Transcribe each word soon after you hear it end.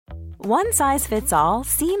One size fits all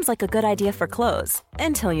seems like a good idea for clothes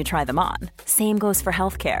until you try them on. Same goes for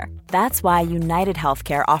healthcare. That's why United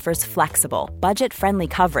Healthcare offers flexible, budget-friendly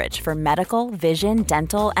coverage for medical, vision,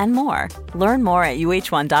 dental, and more. Learn more at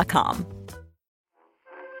uh1.com.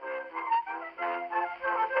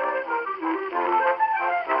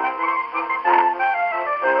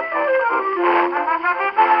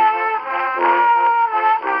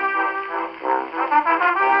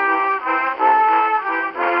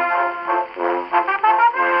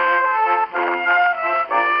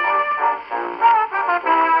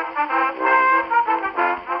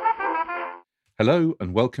 Hello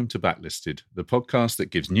and welcome to Backlisted, the podcast that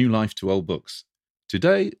gives new life to old books.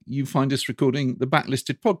 Today, you find us recording the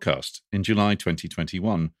Backlisted podcast in July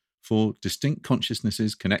 2021 for distinct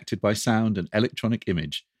consciousnesses connected by sound and electronic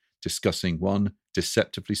image, discussing one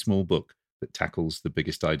deceptively small book that tackles the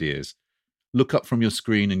biggest ideas. Look up from your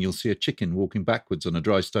screen and you'll see a chicken walking backwards on a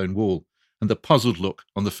dry stone wall and the puzzled look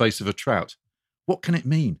on the face of a trout. What can it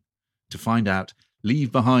mean? To find out,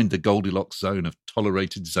 leave behind the Goldilocks zone of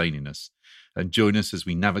tolerated zaniness and join us as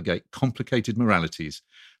we navigate complicated moralities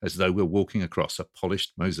as though we're walking across a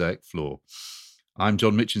polished mosaic floor. I'm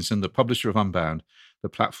John Mitchinson, the publisher of Unbound, the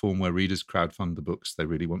platform where readers crowdfund the books they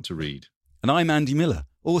really want to read. And I'm Andy Miller,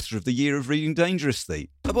 author of The Year of Reading Dangerously.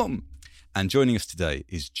 Ba-boom. And joining us today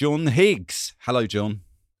is John Higgs. Hello, John.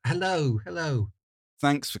 Hello.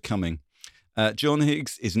 Thanks for coming. John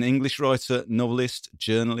Higgs is an English writer, novelist,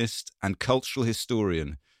 journalist, and cultural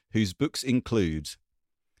historian whose books include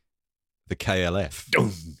The KLF,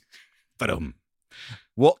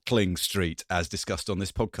 Watling Street, as discussed on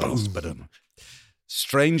this podcast,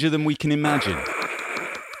 Stranger Than We Can Imagine,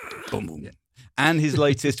 and his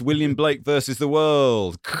latest William Blake versus the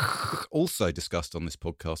World, also discussed on this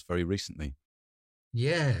podcast very recently.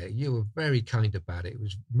 Yeah, you were very kind about it. It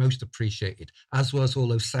was most appreciated, as was all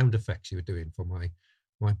those sound effects you were doing for my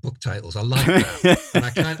book titles. I like that, and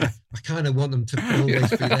I kind of want them to always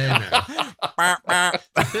be there now.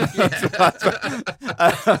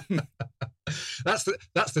 That's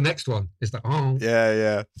the next one. Is that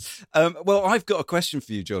Yeah. Well, I've got a question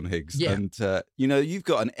for you, John Higgs. Yeah. And you've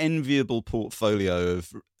got an enviable portfolio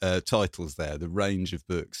of titles there, the range of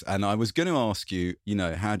books. And I was going to ask you,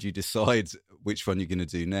 how do you decide which one you're going to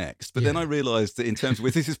do next? But then I realised that in terms of,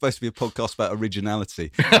 this is supposed to be a podcast about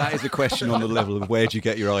originality. That is a question on the level of where do you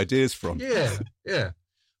get your ideas from? Yeah.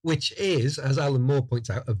 Which is, as Alan Moore points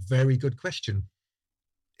out, a very good question.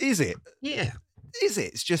 Is it? Yeah. Is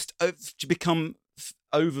it? It's just to become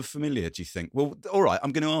over familiar, do you think? Well, all right,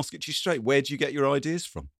 I'm going to ask it to you straight. Where do you get your ideas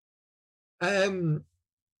from?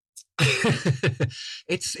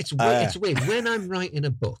 It's weird. When I'm writing a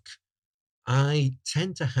book, I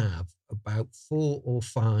tend to have about 4 or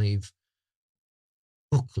 5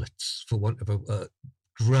 booklets, for want of a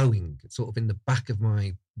growing sort of in the back of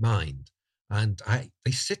my mind. And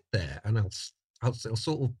they sit there, and I'll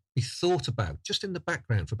sort of be thought about just in the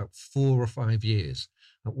background for about 4 or 5 years,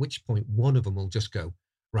 at which point one of them will just go,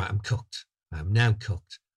 right, I'm cooked. I'm now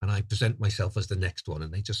cooked. And I present myself as the next one,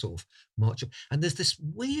 and they just sort of march up. And there's this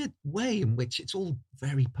weird way in which it's all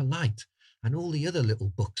very polite, and all the other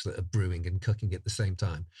little books that are brewing and cooking at the same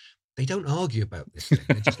time, they don't argue about this thing.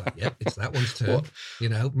 They're just like, yep, it's that one's turn.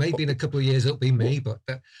 Maybe in a couple of years it'll be me,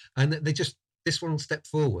 and they just, this one will step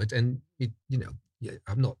forward, and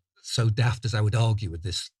I'm not so daft as I would argue with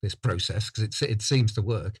this process, because it seems to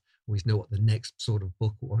work. Always know what the next sort of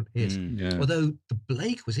book one is. Although the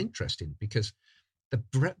Blake was interesting, because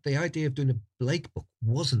the idea of doing a Blake book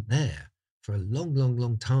wasn't there for a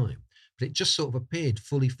long time, but it just sort of appeared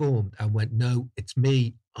fully formed and went, no, it's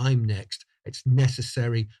me, I'm next, it's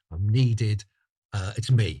necessary, I'm needed,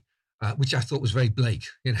 it's me, which I thought was very Blake,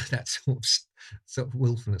 that sort of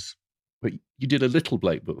willfulness. But you did a little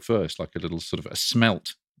Blake book first, like a little sort of a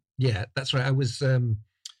smelt. Yeah, that's right. I was. It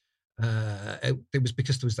was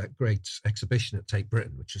because there was that great exhibition at Tate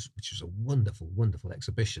Britain, which was a wonderful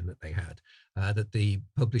exhibition that they had. That the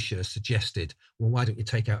publisher suggested, well, why don't you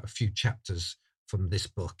take out a few chapters from this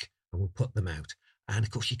book and we'll put them out? And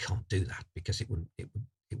of course, you can't do that because it wouldn't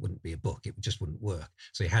be a book. It just wouldn't work.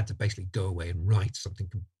 So you had to basically go away and write something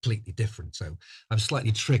completely different. So I was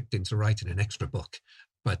slightly tricked into writing an extra book.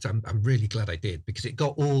 But I'm really glad I did, because it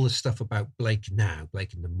got all the stuff about Blake in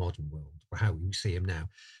the modern world, or how we see him now,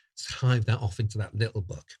 hived that off into that little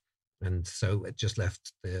book. And so it just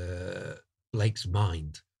left Blake's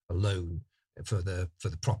mind alone for the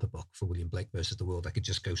proper book, for William Blake versus the World. I could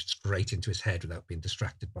just go straight into his head without being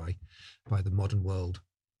distracted by the modern world.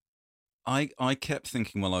 I kept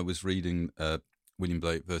thinking while I was reading William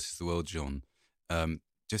Blake versus the World, John,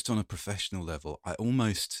 just on a professional level, I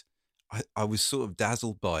I was sort of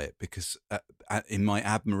dazzled by it because in my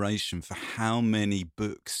admiration for how many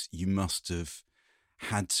books you must have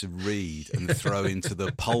had to read and throw into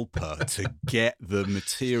the pulper to get the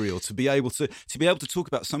material to be able to talk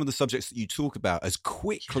about some of the subjects that you talk about as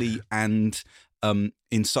quickly and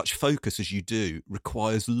in such focus as you do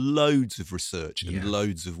requires loads of research and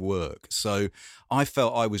loads of work. So I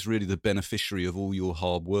felt I was really the beneficiary of all your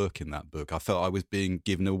hard work in that book. I felt I was being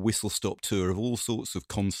given a whistle-stop tour of all sorts of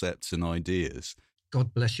concepts and ideas.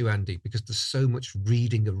 God bless you, Andy, because there's so much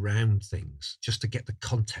reading around things just to get the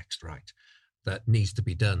context right that needs to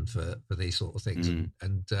be done for these sort of things.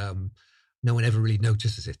 And no one ever really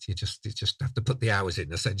notices it. You just have to put the hours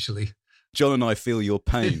in, essentially. John and I feel your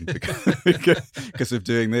pain because of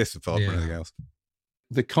doing this, apart from anything else.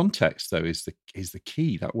 The context, though, is the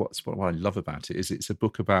key. What I love about it is it's a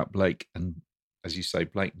book about Blake, and as you say,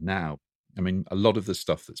 Blake now. I mean, a lot of the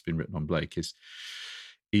stuff that's been written on Blake is,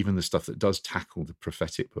 even the stuff that does tackle the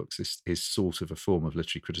prophetic books, is sort of a form of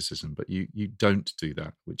literary criticism. But you don't do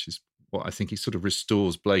that, which is what I think he sort of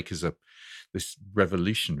restores Blake as this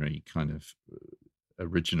revolutionary kind of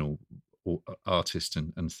original artist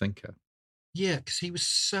and thinker. Yeah, because he was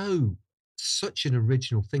such an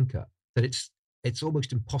original thinker that it's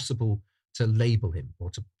almost impossible to label him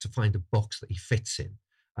or to find a box that he fits in.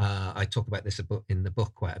 I talk about this in the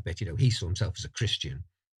book quite a bit. He saw himself as a Christian,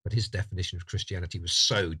 but his definition of Christianity was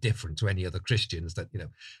so different to any other Christians that,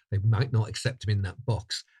 they might not accept him in that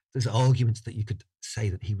box. There's arguments that you could say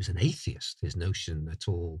that he was an atheist. His notion that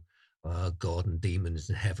all God and demons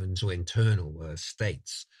and heavens were internal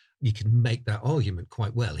states. You can make that argument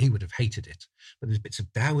quite well. He would have hated it. But there's bits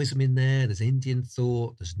of Taoism in there. There's Indian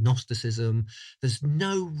thought. There's Gnosticism. There's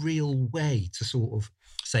no real way to sort of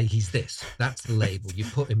say he's this. That's the label. You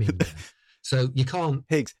put him in there. So you can't...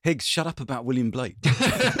 Higgs, shut up about William Blake.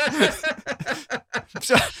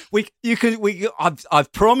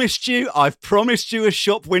 I've promised you a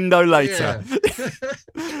shop window later.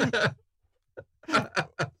 Yeah.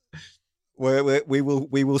 We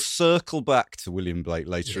will circle back to William Blake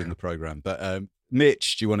later in the programme. But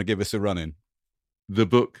Mitch, do you want to give us a run-in? The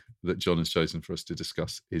book that John has chosen for us to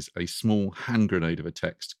discuss is a small hand grenade of a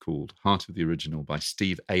text called Heart of the Original by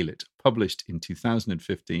Steve Aylett, published in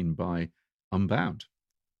 2015 by Unbound.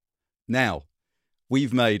 Now,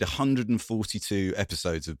 we've made 142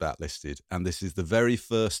 episodes of Backlisted, and this is the very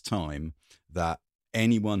first time that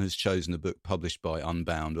anyone has chosen a book published by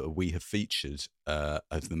Unbound or we have featured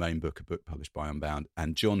as the main book, a book published by Unbound.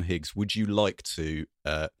 And John Higgs, would you like to,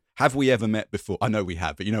 have we ever met before? I know we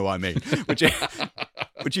have, but you know what I mean.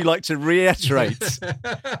 Would you like to reiterate?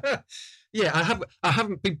 Yeah, I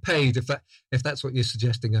haven't been paid. If that's what you're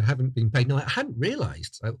suggesting, I haven't been paid. No, I hadn't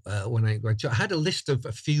realised when I had a list of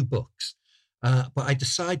a few books, but I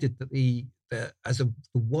decided that the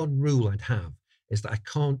one rule I'd have is that I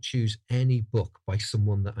can't choose any book by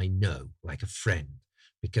someone that I know, like a friend,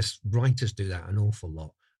 because writers do that an awful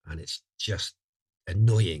lot, and it's just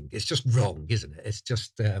annoying. It's just wrong, isn't it? It's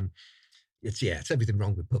just it's everything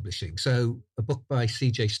wrong with publishing. So a book by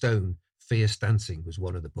C.J. Stone, Fierce Dancing, was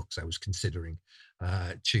one of the books I was considering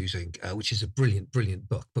choosing, which is a brilliant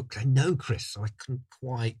book. But I know Chris, so I couldn't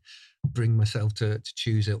quite bring myself to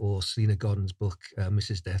choose it. Or Selena Godden's book,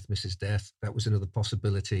 Mrs. Death. That was another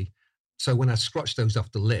possibility. So when I scratched those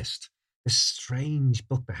off the list, this strange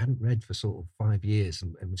book that I hadn't read for sort of 5 years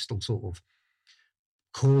and was still sort of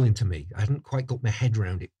calling to me. I hadn't quite got my head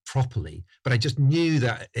around it properly, but I just knew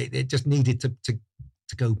that it just needed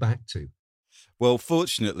to go back to. Well,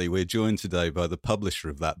 fortunately, we're joined today by the publisher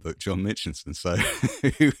of that book, John Mitchinson, so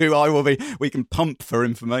we can pump for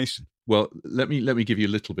information. Well, let me give you a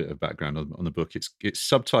little bit of background on the book. Its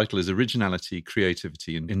subtitle is Originality,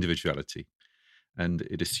 Creativity and Individuality, and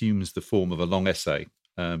it assumes the form of a long essay.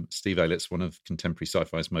 Steve Aylett's one of contemporary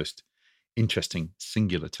sci-fi's most interesting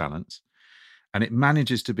singular talents, and it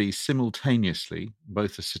manages to be simultaneously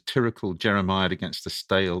both a satirical jeremiad against the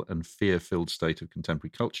stale and fear-filled state of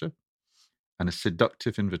contemporary culture and a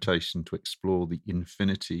seductive invitation to explore the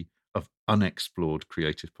infinity of unexplored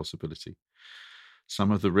creative possibility.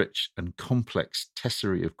 Some of the rich and complex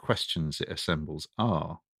tesserae of questions it assembles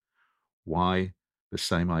are: why the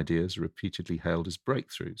same ideas are repeatedly hailed as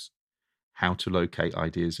breakthroughs, how to locate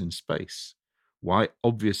ideas in space, why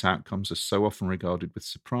obvious outcomes are so often regarded with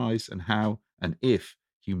surprise, and how and if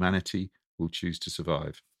humanity will choose to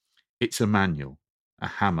survive. It's a manual, a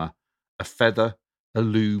hammer, a feather, a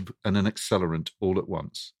lube, and an accelerant all at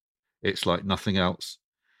once. It's like nothing else.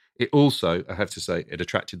 It also, I have to say, it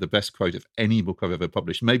attracted the best quote of any book I've ever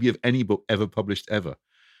published, maybe of any book ever published ever,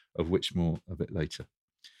 of which more a bit later.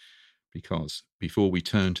 because before we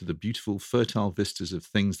turn to the beautiful, fertile vistas of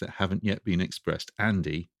things that haven't yet been expressed,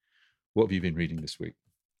 Andy, what have you been reading this week?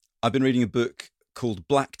 I've been reading a book called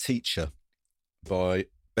Black Teacher by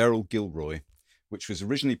Beryl Gilroy, which was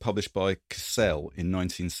originally published by Cassell in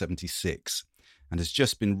 1976 and has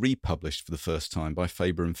just been republished for the first time by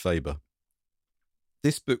Faber and Faber.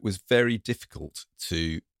 This book was very difficult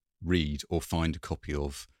to read or find a copy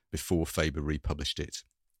of before Faber republished it.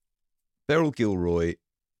 Beryl Gilroy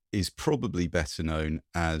is probably better known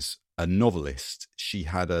as a novelist. She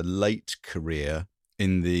had a late career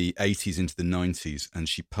in the 80s into the 90s, and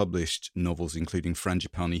she published novels including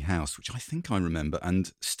Frangipani House, which I think I remember,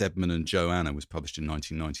 and Stedman and Joanna was published in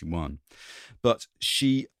 1991. But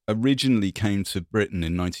she originally came to Britain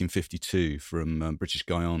in 1952 from British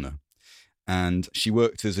Guyana, and she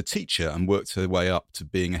worked as a teacher and worked her way up to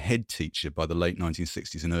being a head teacher by the late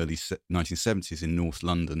 1960s and early 1970s in North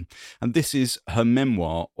London. And this is her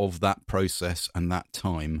memoir of that process and that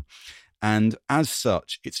time. And as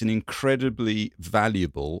such, it's an incredibly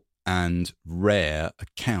valuable and rare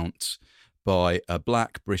account by a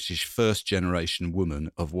Black British first-generation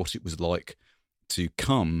woman of what it was like to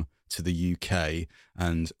come to the UK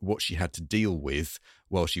and what she had to deal with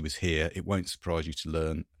while she was here. It won't surprise you to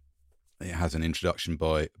learn it has an introduction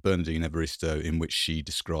by Bernardine Evaristo in which she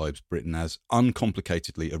describes Britain as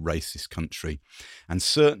uncomplicatedly a racist country. And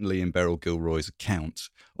certainly in Beryl Gilroy's account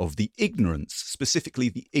of the ignorance, specifically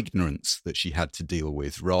the ignorance that she had to deal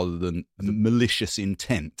with rather than malicious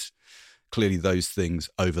intent. Clearly those things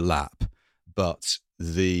overlap. But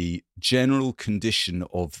the general condition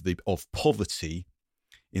of poverty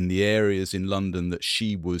in the areas in London that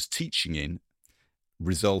she was teaching in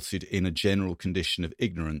resulted in a general condition of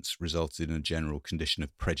ignorance, resulted in a general condition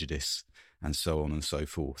of prejudice, and so on and so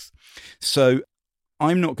forth. So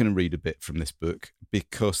I'm not going to read a bit from this book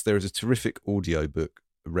because there is a terrific audiobook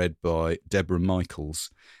read by Deborah Michaels,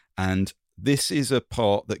 and this is a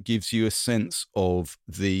part that gives you a sense of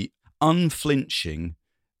the unflinching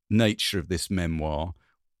nature of this memoir,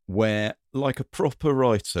 where, like a proper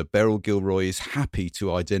writer, Beryl Gilroy is happy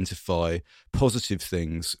to identify positive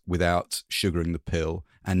things without sugaring the pill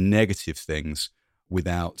and negative things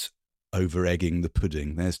without over-egging the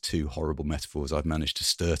pudding. There's two horrible metaphors I've managed to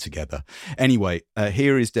stir together. Anyway,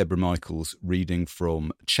 here is Deborah Michaels reading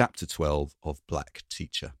from Chapter 12 of Black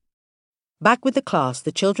Teacher. Back with the class,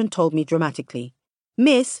 the children told me dramatically,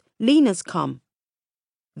 "Miss, Lena's come."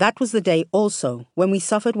 That was the day also when we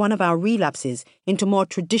suffered one of our relapses into more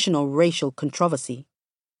traditional racial controversy.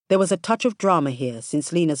 There was a touch of drama here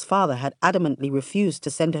since Lena's father had adamantly refused to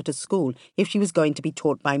send her to school if she was going to be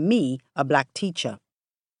taught by me, a black teacher.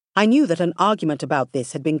 I knew that an argument about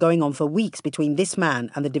this had been going on for weeks between this man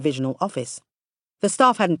and the divisional office. The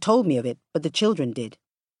staff hadn't told me of it, but the children did.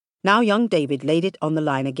 Now young David laid it on the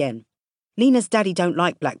line again. Lena's daddy don't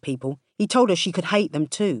like black people. He told her she could hate them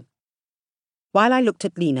too. While I looked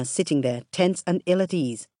at Lena sitting there, tense and ill at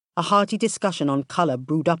ease, a hearty discussion on colour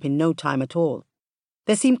brewed up in no time at all.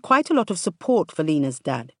 There seemed quite a lot of support for Lena's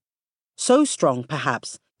dad. So strong,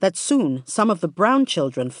 perhaps, that soon some of the brown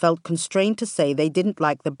children felt constrained to say they didn't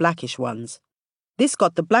like the blackish ones. This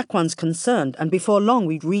got the black ones concerned, and before long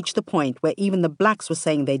we'd reached the point where even the blacks were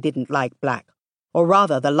saying they didn't like black. Or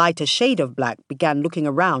rather, the lighter shade of black began looking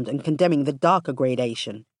around and condemning the darker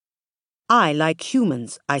gradation. "I like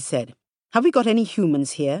humans," I said. "Have we got any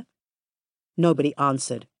humans here?" Nobody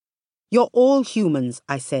answered. "You're all humans,"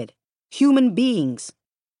 I said. "Human beings."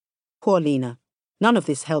 Poor Lena. None of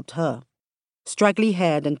this helped her.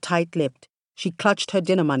 Straggly-haired and tight-lipped, she clutched her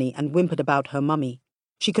dinner money and whimpered about her mummy.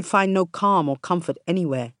 She could find no calm or comfort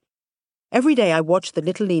anywhere. Every day I watched the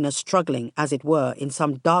little Lena struggling, as it were, in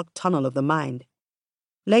some dark tunnel of the mind.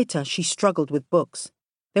 Later, she struggled with books.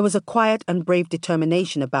 There was a quiet and brave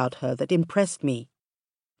determination about her that impressed me.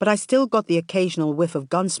 But I still got the occasional whiff of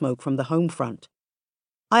gun smoke from the home front.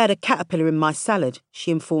 "I had a caterpillar in my salad," she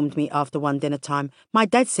informed me after one dinner time. "My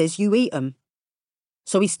dad says you eat 'em."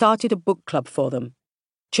 So we started a book club for them.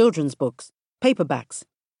 Children's books, paperbacks.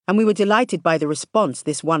 And we were delighted by the response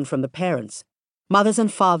this won from the parents. Mothers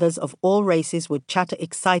and fathers of all races would chatter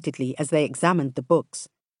excitedly as they examined the books.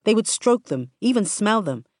 They would stroke them, even smell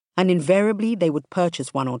them, and invariably they would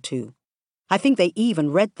purchase one or two. I think they even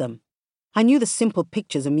read them. I knew the simple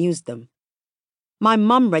pictures amused them. "My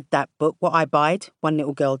mum read that book, what I buyed," one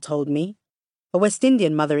little girl told me. A West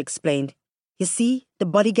Indian mother explained, "You see, the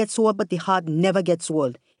body gets old, but the heart never gets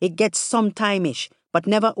old. It gets sometime-ish, but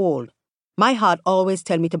never old. My heart always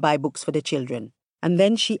tell me to buy books for the children." And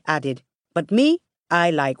then she added, "But me,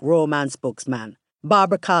 I like romance books, man.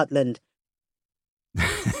 Barbara Cartland."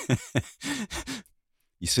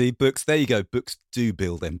 You see, books, there you go. Books do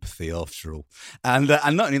build empathy after all. And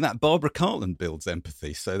not only that, Barbara Cartland builds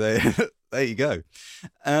empathy. So there, there you go.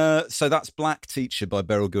 So that's Black Teacher by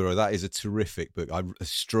Beryl Guro. That is a terrific book. I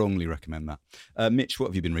strongly recommend that. Mitch, what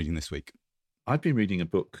have you been reading this week? I've been reading a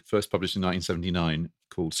book first published in 1979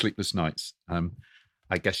 called Sleepless Nights.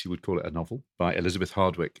 I guess you would call it a novel, by Elizabeth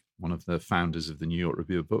Hardwick, one of the founders of the New York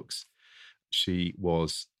Review of Books. She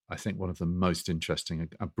was, I think, one of the most interesting,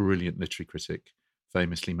 a brilliant literary critic,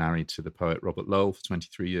 famously married to the poet Robert Lowell for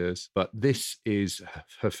 23 years. But this is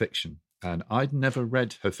her fiction. And I'd never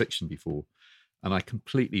read her fiction before. And I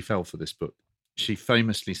completely fell for this book. She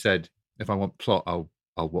famously said, if I want plot, I'll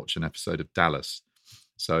watch an episode of Dallas.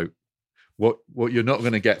 So what you're not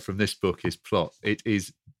going to get from this book is plot. It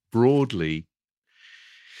is broadly,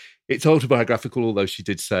 it's autobiographical, although she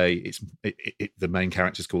did say the main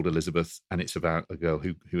character is called Elizabeth, and it's about a girl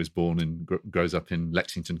who was born and grows up in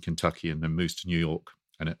Lexington, Kentucky, and then moves to New York.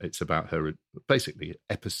 And it's about her, basically,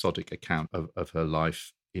 episodic account of her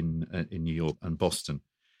life in New York and Boston.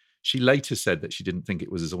 She later said that she didn't think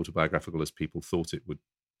it was as autobiographical as people thought it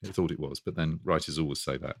was, but then writers always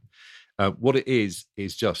say that. What it is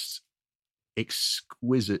just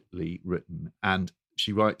exquisitely written, and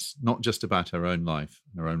she writes not just about her own life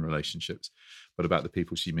and her own relationships, but about the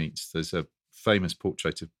people she meets. There's a famous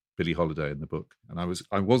portrait of Billie Holiday in the book, and I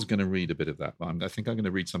was going to read a bit of that, but I think I'm going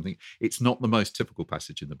to read something. It's not the most typical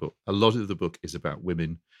passage in the book. A lot of the book is about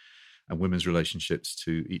women and women's relationships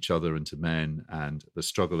to each other and to men, and the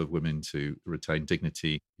struggle of women to retain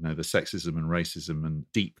dignity, the sexism and racism and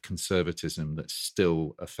deep conservatism that's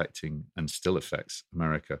still affecting and still affects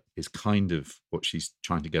America is kind of what she's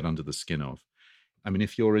trying to get under the skin of. I mean,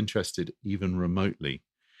 if you're interested even remotely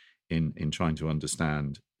in trying to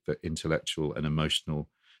understand the intellectual and emotional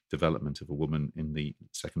development of a woman in the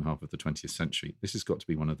second half of the 20th century, this has got to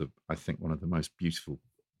be one of the most beautiful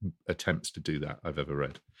attempts to do that I've ever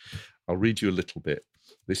read. I'll read you a little bit.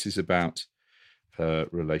 This is about her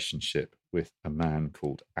relationship with a man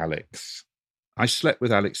called Alex. I slept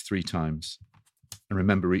with Alex 3 times and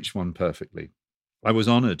remember each one perfectly. I was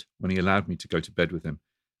honoured when he allowed me to go to bed with him,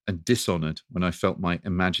 and dishonoured when I felt my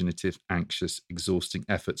imaginative, anxious, exhausting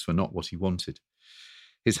efforts were not what he wanted.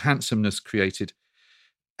 His handsomeness created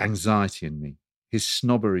anxiety in me. His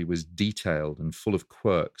snobbery was detailed and full of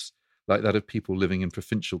quirks, like that of people living in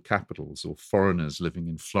provincial capitals or foreigners living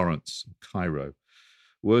in Florence or Cairo.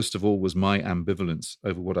 Worst of all was my ambivalence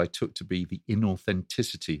over what I took to be the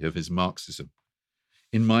inauthenticity of his Marxism.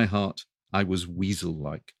 In my heart, I was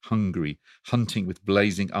weasel-like, hungry, hunting with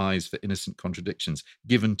blazing eyes for innocent contradictions,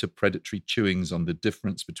 given to predatory chewings on the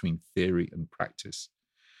difference between theory and practice.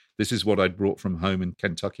 This is what I'd brought from home in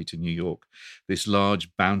Kentucky to New York, this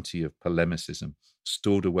large bounty of polemicism,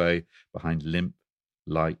 stored away behind limp,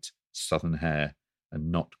 light, southern hair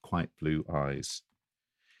and not quite blue eyes.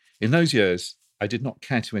 In those years, I did not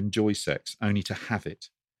care to enjoy sex, only to have it.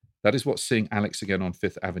 That is what seeing Alex again on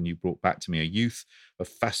Fifth Avenue brought back to me, a youth of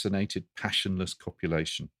fascinated, passionless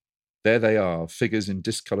copulation. There they are, figures in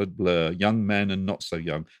discoloured blur, young men and not so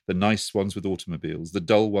young, the nice ones with automobiles, the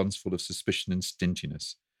dull ones full of suspicion and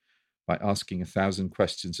stinginess. By asking 1,000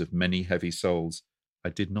 questions of many heavy souls, I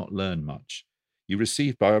did not learn much. You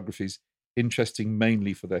receive biographies interesting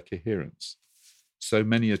mainly for their coherence. So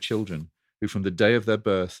many are children who from the day of their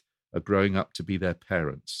birth are growing up to be their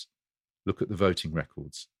parents. Look at the voting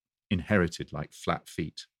records, inherited like flat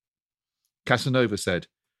feet. Casanova said,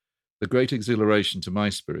 "The great exhilaration to my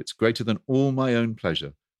spirits, greater than all my own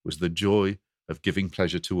pleasure, was the joy of giving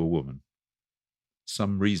pleasure to a woman."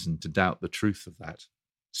 Some reason to doubt the truth of that.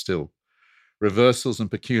 Still, reversals and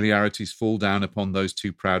peculiarities fall down upon those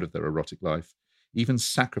too proud of their erotic life. Even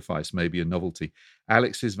sacrifice may be a novelty.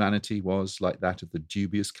 Alex's vanity was like that of the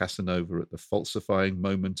dubious Casanova at the falsifying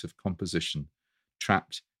moment of composition,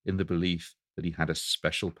 trapped in the belief that he had a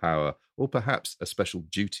special power, or perhaps a special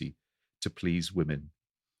duty, to please women.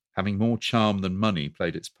 Having more charm than money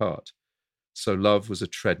played its part. So love was a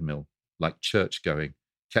treadmill, like church-going,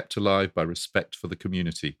 kept alive by respect for the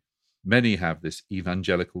community. Many have this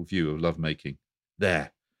evangelical view of lovemaking.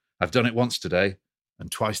 There, I've done it once today,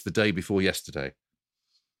 and twice the day before yesterday.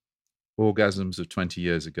 Orgasms of 20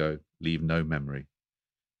 years ago leave no memory.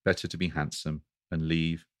 Better to be handsome and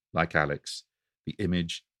leave, like Alex, the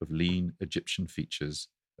image of lean Egyptian features,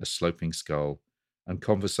 a sloping skull, and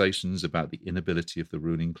conversations about the inability of the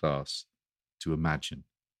ruling class to imagine,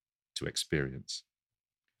 to experience.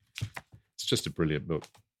 It's just a brilliant book.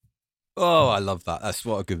 Oh, I love that.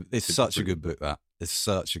 It's such a good book, that. It's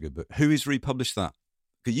such a good book. Who has republished that?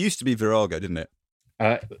 It used to be Virago, didn't it?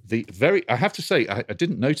 I have to say, I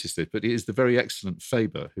didn't notice it, but it is the very excellent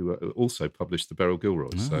Faber who also published the Beryl Gilroy.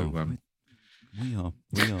 We are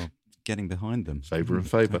getting behind them. Faber and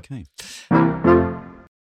Faber. Okay.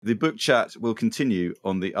 The book chat will continue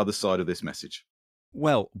on the other side of this message.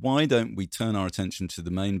 Well, why don't we turn our attention to the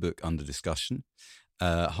main book under discussion,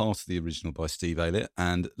 Heart of the Original by Steve Aylett,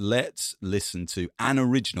 and let's listen to an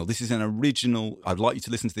original. This is an original. I'd like you to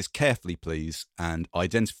listen to this carefully, please, and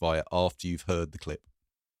identify it after you've heard the clip.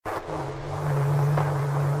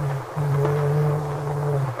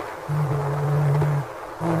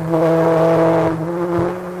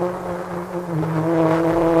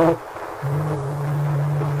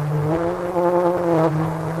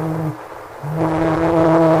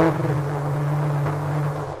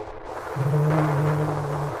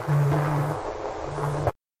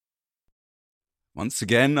 Once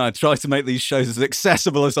again, I try to make these shows as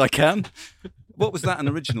accessible as I can. What was that an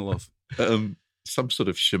original of? Some sort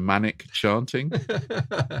of shamanic chanting.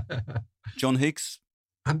 John Higgs?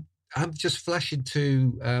 I'm just flashing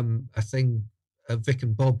to a thing Vic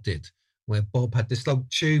and Bob did, where Bob had this long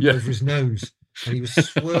tube over his nose and he was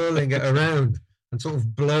swirling it around and sort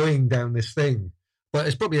of blowing down this thing. But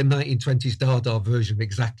it's probably a 1920s Dada version of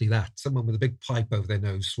exactly that. Someone with a big pipe over their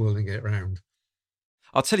nose swirling it around.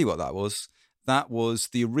 I'll tell you what that was. That was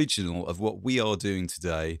the original of what we are doing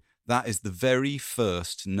today. That is the very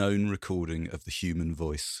first known recording of the human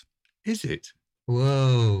voice. Is it?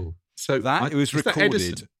 Whoa. So it was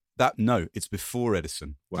recorded. No, it's before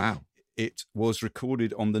Edison. Wow. It was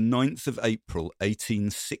recorded on the 9th of April,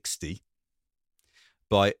 1860,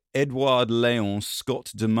 by Edouard Léon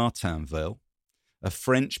Scott de Martinville, a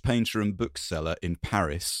French painter and bookseller in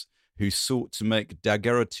Paris who sought to make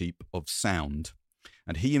daguerreotype of sound.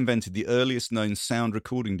 And he invented the earliest known sound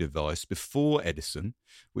recording device before Edison,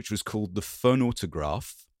 which was called the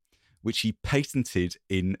phonautograph, which he patented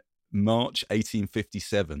in March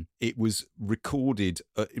 1857. It was recorded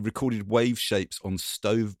wave shapes on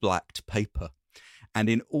stove-blacked paper. And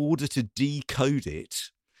in order to decode it,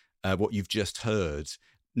 what you've just heard,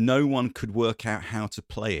 no one could work out how to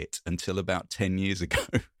play it until about 10 years ago.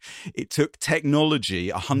 It took technology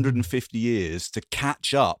 150 years to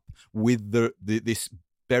catch up with this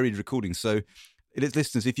buried recording. So,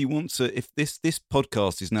 listeners, if you want to, if this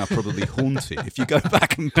podcast is now probably haunted, if you go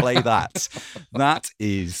back and play that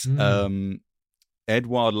is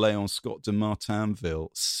Edouard Léon Scott de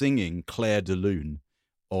Martinville singing Clair de Lune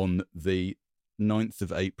on the 9th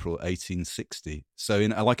of April, 1860. So,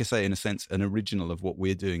 like I say, in a sense, an original of what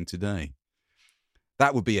we're doing today.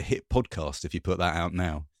 That would be a hit podcast if you put that out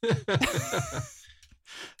now.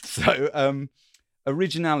 So,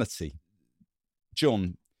 originality.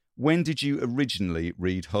 John, when did you originally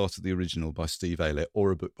read Heart of the Original by Steve Aylett,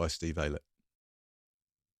 or a book by Steve Aylett?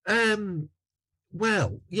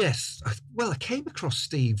 Well, yes. I came across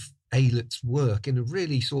Steve Aylett's work in a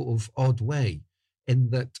really sort of odd way, in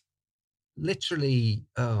that literally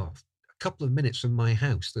a couple of minutes from my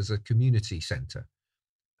house, there's a community centre.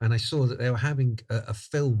 And I saw that they were having a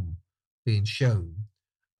film being shown,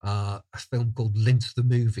 a film called Lint the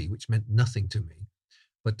Movie, which meant nothing to me,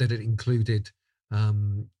 but that it included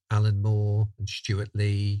Alan Moore and Stuart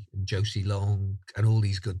Lee and Josie Long and all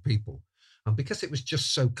these good people. And because it was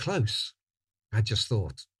just so close, I just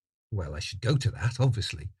thought, well, I should go to that,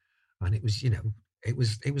 obviously. And it was,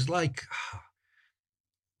 it was like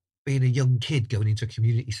being a young kid going into a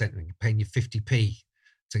community centre and paying you 50p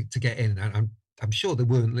to get in. And I'm sure there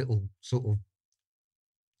weren't little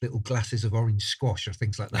glasses of orange squash or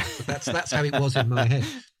things like that. But that's how it was in my head.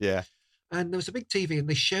 Yeah. And there was a big TV and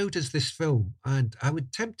they showed us this film. And I was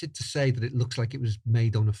tempted to say that it looks like it was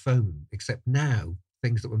made on a phone, except now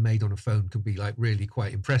things that were made on a phone can be like really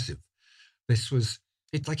quite impressive. It's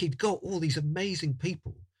like he'd got all these amazing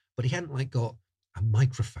people, but he hadn't like got a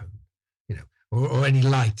microphone, or any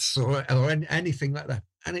lights or anything like that.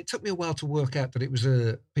 And it took me a while to work out that it was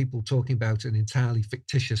people talking about an entirely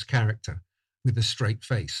fictitious character with a straight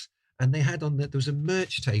face. And they had there was a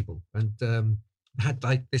merch table and had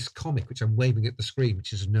like this comic, which I'm waving at the screen,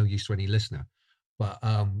 which is of no use to any listener. But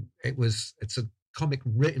it's a comic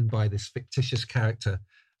written by this fictitious character,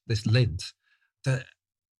 this Lint, that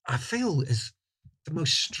I feel is the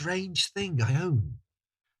most strange thing I own.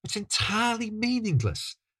 It's entirely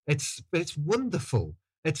meaningless. It's wonderful.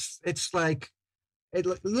 It's like, it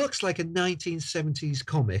looks like a 1970s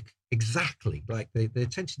comic, exactly. Like the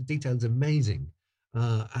attention to detail is amazing.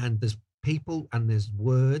 And there's people and there's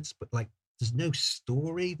words, but like there's no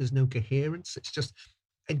story, there's no coherence. It's just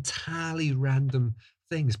entirely random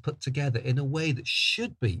things put together in a way that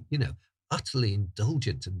should be, utterly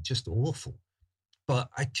indulgent and just awful. but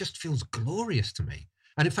it just feels glorious to me.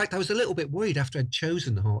 And in fact, I was a little bit worried after I'd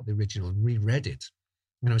chosen The Heart of the Original and reread it.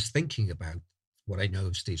 And I was thinking about what I know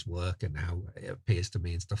of Steve's work and how it appears to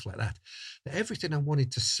me and stuff like that. That everything I wanted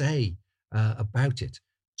to say about it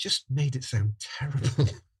just made it sound terrible.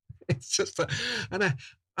 It's just, and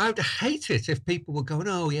I would hate it if people were going,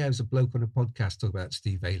 "Oh yeah, there's a bloke on a podcast talking about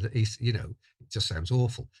Steve Aylett." He's, it just sounds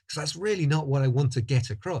awful, because that's really not what I want to get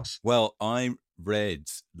across. Well, I read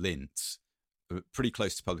Lint pretty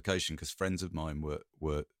close to publication because friends of mine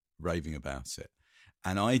were raving about it,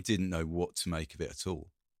 and I didn't know what to make of it at all.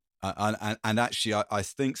 And actually, I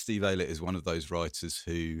think Steve Aylett is one of those writers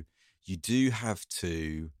who you do have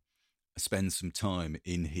to spend some time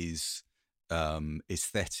in his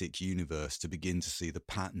aesthetic universe to begin to see the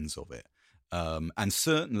patterns of it. And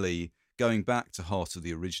certainly going back to Heart of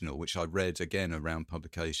the Original, which I read again around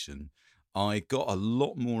publication, I got a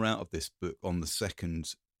lot more out of this book on the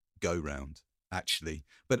second go round, actually.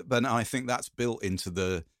 But I think that's built into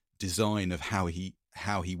the design of how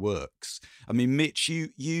he works. I mean, Mitch,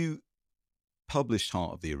 you published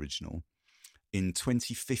Heart of the Original in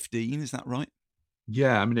 2015, is that right?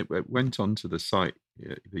 Yeah, I mean, it went onto the site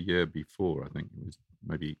the year before. I think it was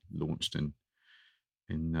maybe launched in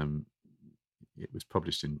it was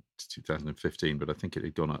published in 2015, but I think it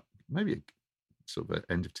had gone up maybe sort of at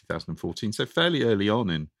end of 2014, so fairly early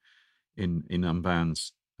on in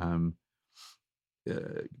Unbound's kind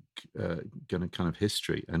of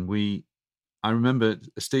history. And I remember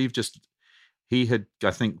Steve he had,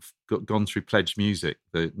 I think, gone through Pledge Music,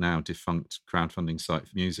 the now defunct crowdfunding site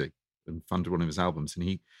for music, and funded one of his albums. And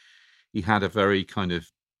he had a very kind of,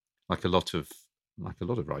 like a lot of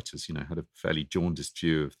writers, had a fairly jaundiced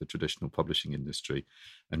view of the traditional publishing industry.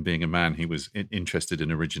 And being a man who was interested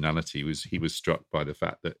in originality, he was struck by the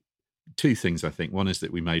fact that two things, I think. One is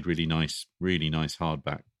that we made really nice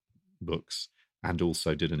hardback books, and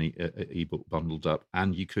also did an ebook bundled up,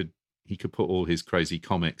 and he could put all his crazy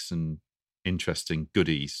comics and interesting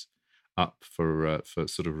goodies up for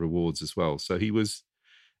sort of rewards as well. So he was,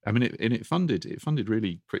 I mean, it funded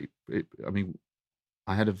really pretty.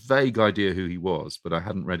 I had a vague idea who he was, but I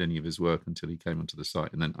hadn't read any of his work until he came onto the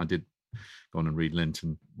site. And then I did go on and read Lint,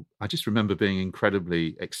 and I just remember being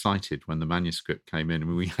incredibly excited when the manuscript came in. I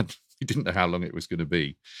mean, we didn't know how long it was going to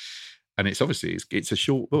be, and it's obviously it's a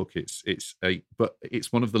short book. But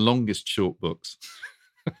it's one of the longest short books.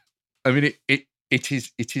 I mean, it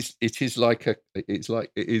is like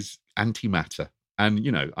antimatter.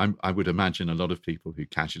 And I would imagine a lot of people who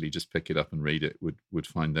casually just pick it up and read it would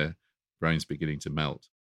find their brains beginning to melt.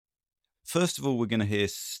 First of all, we're going to hear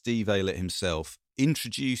Steve Aylett himself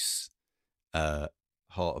introduce Heart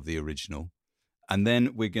of the Original, and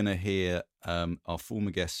then we're going to hear our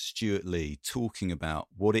former guest Stuart Lee talking about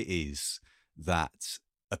what it is that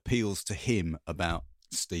appeals to him about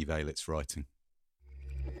Steve Aylett's writing.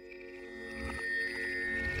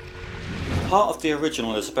 Heart of the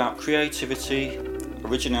Original is about creativity,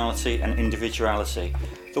 originality and individuality.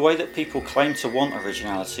 The way that people claim to want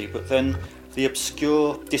originality, but then the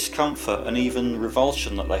obscure discomfort and even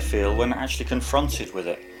revulsion that they feel when actually confronted with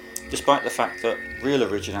it, despite the fact that real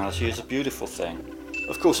originality is a beautiful thing.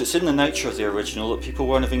 Of course, it's in the nature of the original that people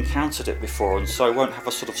won't have encountered it before, and so won't have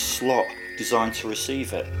a sort of slot designed to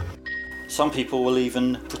receive it. Some people will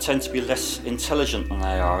even pretend to be less intelligent than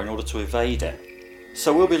they are in order to evade it.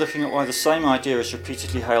 So we'll be looking at why the same idea is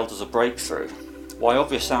repeatedly hailed as a breakthrough, why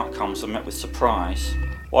obvious outcomes are met with surprise,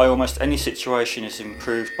 why almost any situation is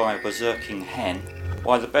improved by a berserking hen,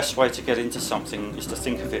 why the best way to get into something is to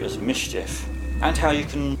think of it as mischief, and how you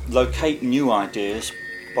can locate new ideas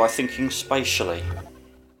by thinking spatially.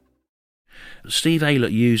 Steve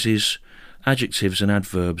Aylett uses adjectives and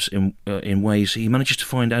adverbs in ways he manages to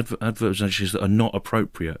find adverbs and adjectives that are not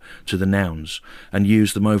appropriate to the nouns and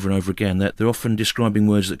use them over and over again. They're often describing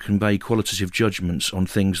words that convey qualitative judgments on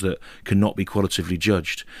things that cannot be qualitatively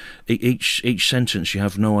judged. Each sentence you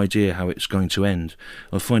have no idea how it's going to end.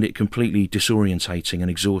 I find it completely disorientating and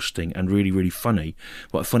exhausting and really, really funny,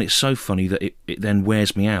 but I find it so funny that it then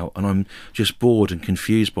wears me out and I'm just bored and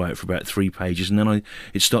confused by it for about 3 pages, and then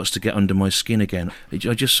it starts to get under my skin again.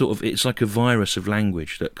 It's like a virus of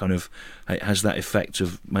language that kind of has that effect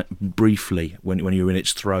of briefly when you're in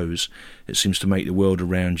its throes, it seems to make the world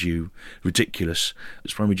around you ridiculous.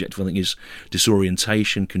 Its primary objective, I think, is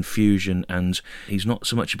disorientation, confusion, and he's not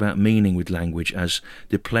so much about meaning with language as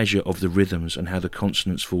the pleasure of the rhythms and how the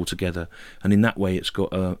consonants fall together. And in that way, it's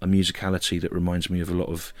got a musicality that reminds me of a lot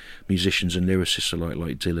of musicians and lyricists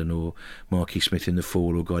like Dylan or Marky Smith in The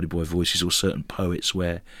Fall or Guided by Voices or certain poets,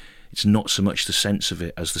 where it's not so much the sense of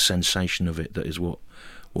it as the sensation of it that is what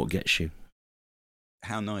gets you.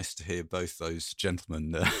 how nice to hear both those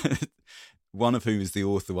gentlemen, one of whom is the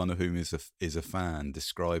author, one of whom is a fan,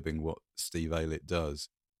 describing what Steve Aylett does.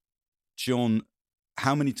 John,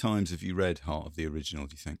 how many times have you read Heart of the Original,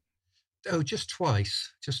 do you think? Oh, just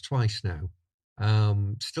twice now.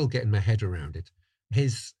 Still getting my head around it.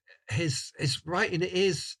 His writing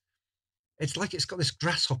it's like it's got this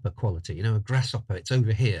grasshopper quality, a grasshopper, it's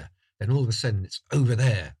over here, then all of a sudden it's over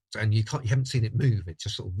there, and you haven't seen it move. It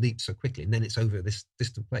just sort of leaps so quickly, and then it's over this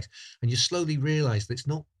distant place, and you slowly realize that it's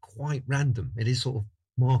not quite random. It is sort of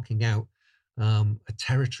marking out a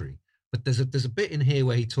territory. But there's a bit in here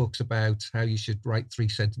where he talks about how you should write 3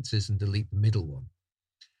 sentences and delete the middle one.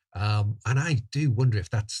 And I do wonder if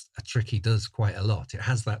that's a trick he does quite a lot. It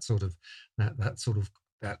has that sort of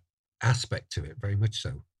that aspect to it, very much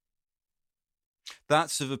so.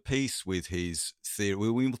 That's of a piece with his theory. We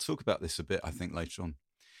will talk about this a bit, I think, later on.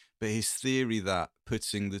 But his theory that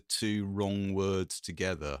putting the 2 wrong words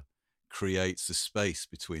together creates a space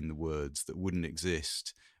between the words that wouldn't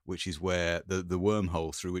exist, which is where the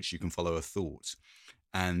wormhole through which you can follow a thought.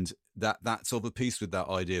 And that's of a piece with that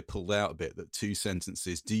idea pulled out a bit, that 2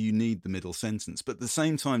 sentences, do you need the middle sentence? But at the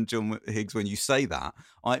same time, John Higgs, when you say that,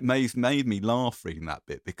 it made me laugh reading that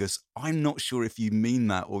bit, because I'm not sure if you mean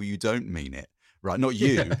that or you don't mean it. Right, not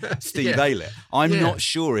you, Steve Aylett. I'm not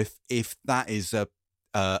sure if that is a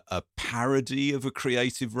parody of a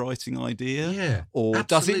creative writing idea, or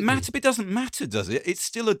absolutely. Does it matter? But it doesn't matter, does it? It's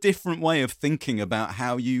still a different way of thinking about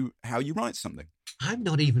how you write something. I'm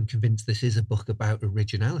not even convinced this is a book about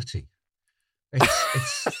originality.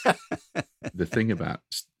 It's the thing about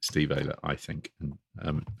Steve Aylett, I think,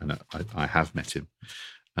 and I have met him,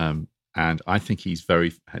 and I think he's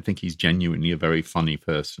genuinely a very funny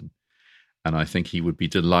person. And I think he would be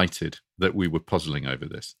delighted that we were puzzling over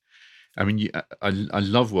this. I mean, I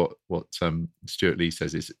love what Stuart Lee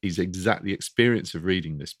says is exactly the experience of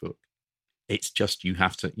reading this book. It's just you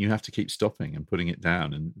have to keep stopping and putting it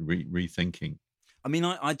down and rethinking. I mean,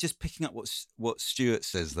 I just picking up what Stuart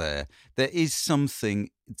says there. There is something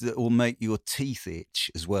that will make your teeth itch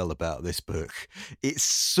as well about this book. It's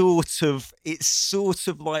sort of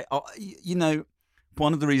like,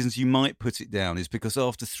 one of the reasons you might put it down is because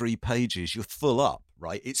after 3 pages, you're full up,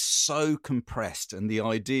 right? It's so compressed, and the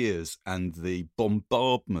ideas and the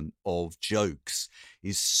bombardment of jokes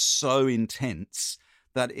is so intense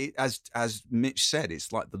that it, as Mitch said,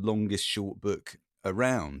 it's like the longest short book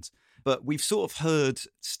around. But we've sort of heard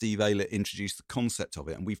Steve Aylett introduce the concept of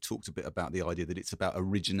it, and we've talked a bit about the idea that it's about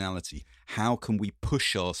originality. How can we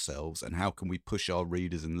push ourselves, and how can we push our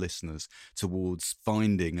readers and listeners towards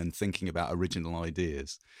finding and thinking about original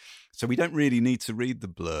ideas? So we don't really need to read the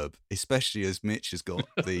blurb, especially as Mitch has got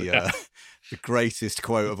the greatest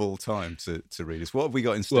quote of all time to read us. What have we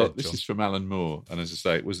got instead, Well, this John? is from Alan Moore, and as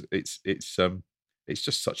I say, it's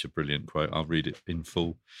just such a brilliant quote. I'll read it in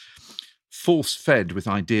full. Force-fed with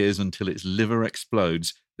ideas until its liver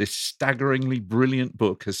explodes, this staggeringly brilliant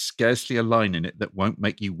book has scarcely a line in it that won't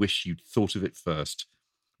make you wish you'd thought of it first.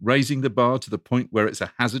 Raising the bar to the point where it's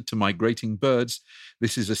a hazard to migrating birds,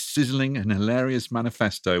 this is a sizzling and hilarious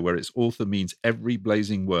manifesto where its author means every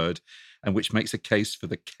blazing word, and which makes a case for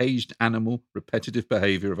the caged animal, repetitive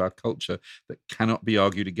behaviour of our culture that cannot be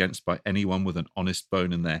argued against by anyone with an honest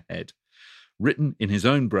bone in their head. Written in his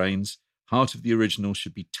own brains, Heart of the Original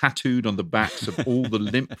should be tattooed on the backs of all the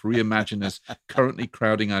limp reimaginers currently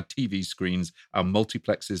crowding our TV screens, our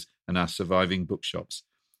multiplexes, and our surviving bookshops.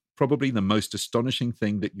 Probably the most astonishing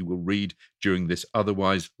thing that you will read during this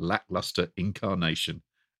otherwise lackluster incarnation.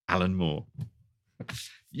 Alan Moore.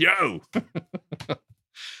 Yo!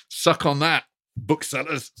 Suck on that,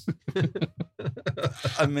 booksellers.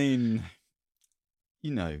 I mean,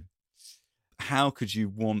 how could you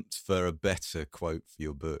want for a better quote for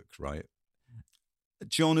your book, right?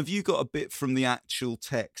 John, have you got a bit from the actual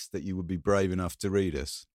text that you would be brave enough to read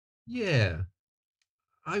us? Yeah,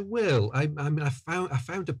 I will. I mean, I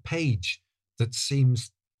found a page that seems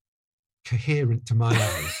coherent to my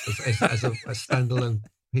eyes as a standalone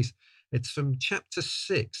piece. It's from chapter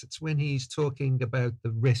 6. It's when he's talking about the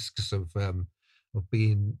risks of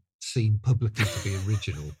being seen publicly to be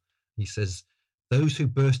original. He says, those who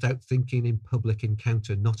burst out thinking in public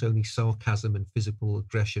encounter not only sarcasm and physical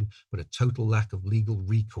aggression, but a total lack of legal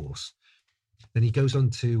recourse. Then he goes on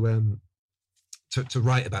to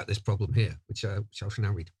write about this problem here, which I shall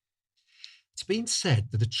now read. It's been said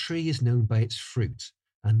that a tree is known by its fruit,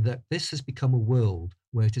 and that this has become a world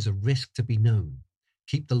where it is a risk to be known.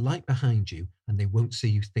 Keep the light behind you, and they won't see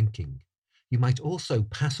you thinking. You might also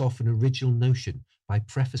pass off an original notion by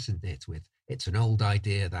prefacing it with, it's an old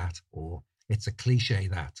idea that, or it's a cliche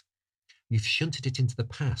that. You've shunted it into the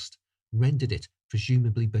past, rendered it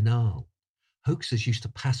presumably banal. Hoaxers used to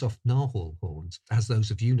pass off narwhal horns as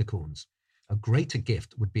those of unicorns. A greater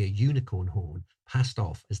gift would be a unicorn horn passed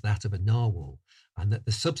off as that of a narwhal, and that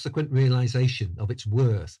the subsequent realization of its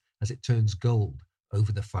worth as it turns gold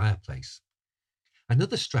over the fireplace.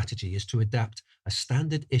 Another strategy is to adapt a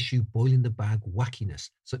standard issue boil-in-the-bag wackiness,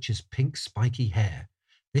 such as pink spiky hair.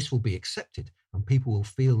 This will be accepted, and people will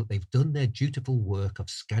feel that they've done their dutiful work of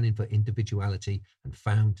scanning for individuality and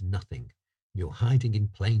found nothing. You're hiding in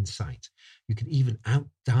plain sight. You can even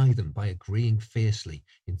outdie them by agreeing fiercely,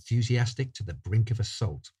 enthusiastic to the brink of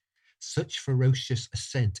assault. Such ferocious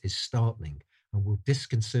assent is startling and will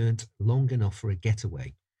disconcert long enough for a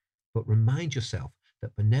getaway. But remind yourself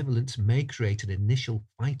that benevolence may create an initial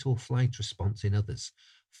fight or flight response in others,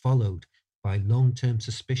 followed by long-term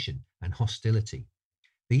suspicion and hostility.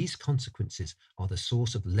 These consequences are the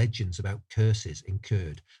source of legends about curses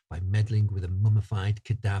incurred by meddling with a mummified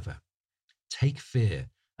cadaver. Take fear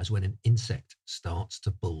as when an insect starts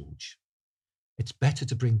to bulge. It's better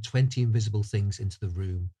to bring 20 invisible things into the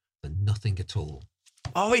room than nothing at all.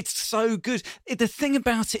 Oh, it's so good. The thing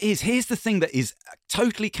about it is, here's the thing that is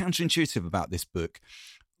totally counterintuitive about this book.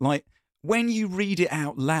 Like, when you read it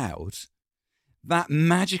out loud, that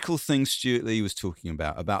magical thing Stuart Lee was talking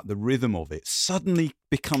about the rhythm of it, suddenly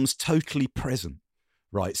becomes totally present.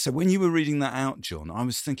 Right. So when you were reading that out, John, I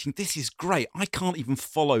was thinking, this is great. I can't even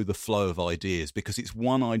follow the flow of ideas because it's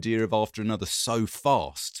one idea after another so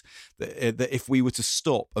fast that if we were to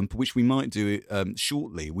stop, and which we might do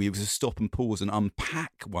shortly, we were to stop and pause and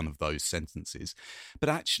unpack one of those sentences. But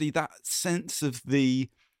actually that sense of the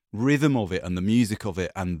rhythm of it and the music of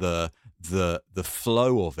it and the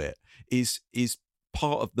flow of it is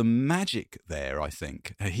part of the magic there, I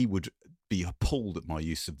think. He would be appalled at my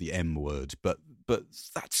use of the M word, but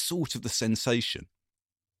that's sort of the sensation.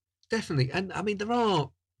 Definitely. And I mean,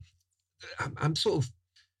 I'm sort of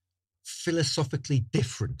philosophically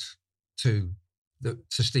different to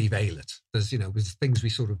Steve Aylett. There's things we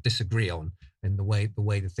sort of disagree on in the way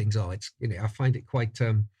that things are. It's, I find it quite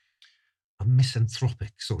a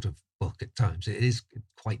misanthropic sort of book at times. It is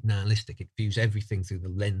quite nihilistic. It views everything through the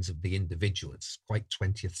lens of the individual. It's quite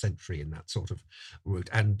 20th century in that sort of route.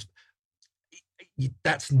 And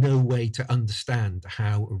that's no way to understand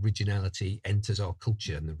how originality enters our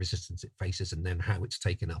culture and the resistance it faces, and then how it's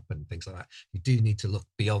taken up and things like that. You do need to look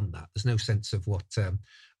beyond that. There's no sense of what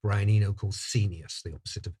Brian Eno calls senius, the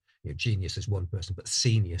opposite of genius is one person, but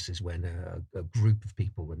senius is when a group of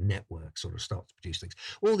people, a network, sort of starts to produce things.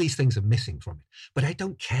 All these things are missing from it, but I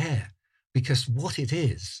don't care, because what it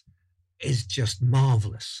is just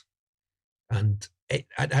marvelous, and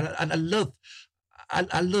I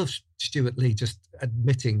love Stuart Lee just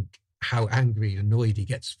admitting how angry and annoyed he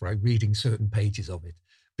gets by reading certain pages of it,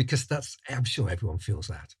 because I'm sure everyone feels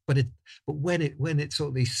that. But when it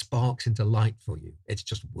sort of sparks into light for you, it's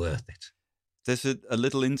just worth it. There's a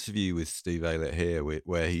little interview with Steve Aylett here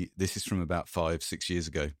where this is from about 5-6 years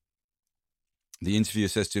ago. The interviewer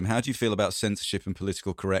says to him, "How do you feel about censorship and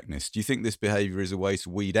political correctness? Do you think this behaviour is a way to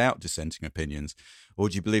weed out dissenting opinions? Or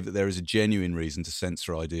do you believe that there is a genuine reason to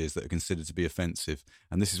censor ideas that are considered to be offensive?"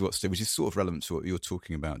 And this is which is sort of relevant to what you're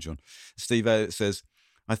talking about, John. Steve Aylett says,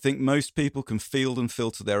 "I think most people can field and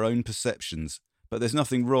filter their own perceptions, but there's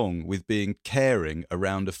nothing wrong with being caring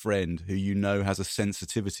around a friend who has a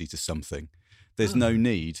sensitivity to something. There's no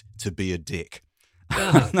need to be a dick."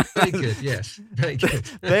 Very good, yes. Very good.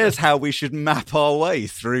 There's how we should map our way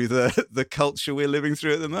through the culture we're living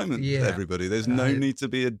through at the moment, everybody. There's no need to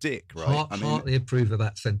be a dick, right? Partly approve of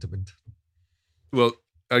that sentiment. Well,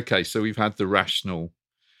 okay, so we've had the rational,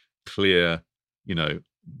 clear,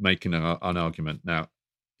 making an argument. Now,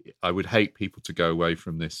 I would hate people to go away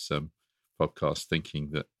from this podcast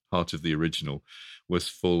thinking that Heart of the Original was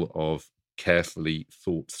full of carefully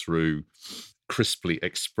thought through, crisply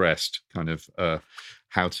expressed kind of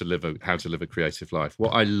how to live a creative life.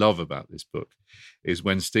 What I love about this book is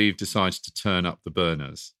when Steve decides to turn up the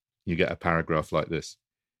burners, you get a paragraph like this: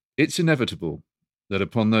 "It's inevitable that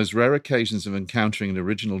upon those rare occasions of encountering an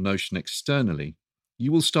original notion externally,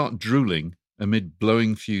 you will start drooling amid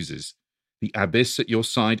blowing fuses, the abyss at your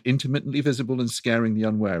side intermittently visible and scaring the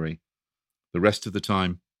unwary. The rest of the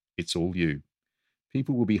time, it's all you.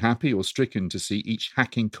 People will be happy or stricken to see each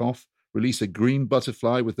hacking cough release a green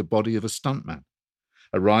butterfly with the body of a stuntman,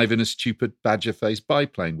 arrive in a stupid badger-faced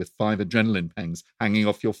biplane with 5 adrenaline pangs hanging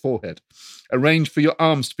off your forehead, arrange for your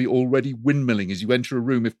arms to be already windmilling as you enter a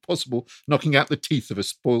room, if possible, knocking out the teeth of a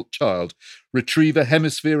spoilt child, retrieve a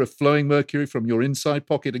hemisphere of flowing mercury from your inside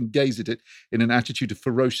pocket and gaze at it in an attitude of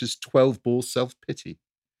ferocious 12-ball self-pity.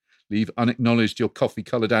 Leave unacknowledged your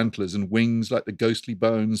coffee-coloured antlers and wings like the ghostly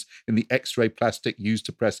bones in the X-ray plastic used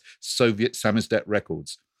to press Soviet samizdat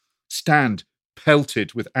records. Stand,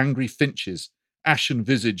 pelted with angry finches,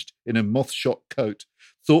 ashen-visaged in a moth-shot coat,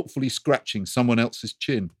 thoughtfully scratching someone else's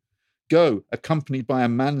chin. Go, accompanied by a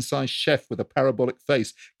man-sized chef with a parabolic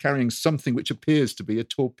face, carrying something which appears to be a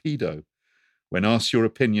torpedo. When asked your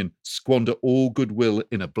opinion, squander all goodwill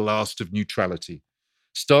in a blast of neutrality.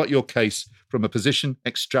 Start your case from a position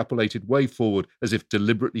extrapolated way forward as if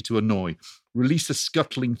deliberately to annoy. Release a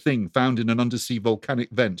scuttling thing found in an undersea volcanic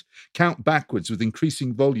vent. Count backwards with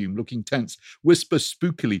increasing volume, looking tense. Whisper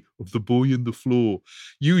spookily of the boy in the floor.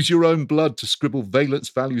 Use your own blood to scribble valence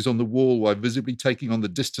values on the wall while visibly taking on the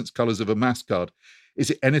distance colours of a mass card. Is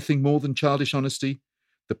it anything more than childish honesty?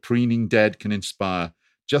 The preening dead can inspire,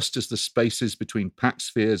 just as the spaces between packed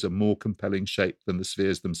spheres are more compelling shape than the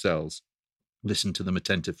spheres themselves. Listen to them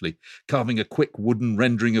attentively, carving a quick wooden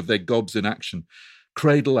rendering of their gobs in action.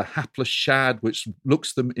 Cradle a hapless shad which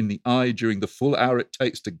looks them in the eye during the full hour it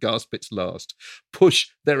takes to gasp its last. Push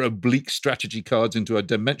their oblique strategy cards into a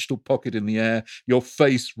dimensional pocket in the air, your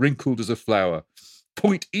face wrinkled as a flower.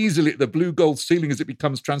 Point easily at the blue-gold ceiling as it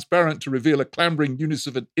becomes transparent to reveal a clambering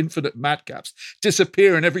unison of infinite madcaps.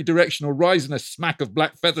 Disappear in every direction or rise in a smack of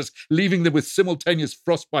black feathers, leaving them with simultaneous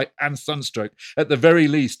frostbite and sunstroke. At the very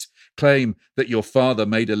least, claim that your father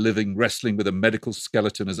made a living wrestling with a medical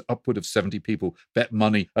skeleton as upward of 70 people bet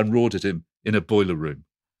money and roared at him in a boiler room.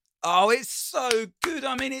 Oh, it's so good.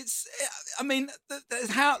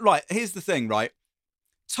 Right, here's the thing, right?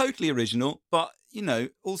 Totally original, but,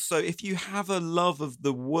 also if you have a love of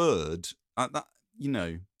the word, le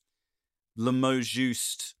mot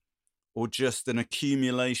juste, or just an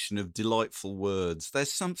accumulation of delightful words,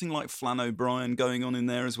 there's something like Flann O'Brien going on in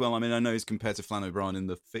there as well. I mean, I know he's compared to Flann O'Brien in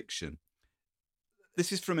the fiction.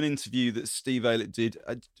 This is from an interview that Steve Aylett did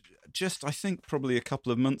I think probably a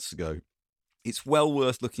couple of months ago. It's well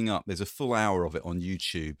worth looking up. There's a full hour of it on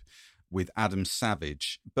YouTube with Adam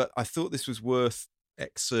Savage, but I thought this was worth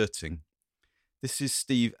excerpting. This is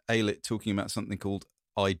Steve Aylett talking about something called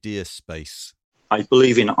idea space. I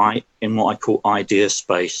believe in what I call idea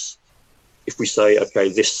space. If we say, okay,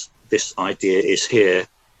 this idea is here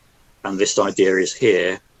and this idea is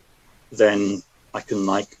here, then I can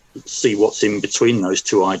see what's in between those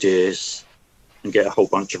two ideas and get a whole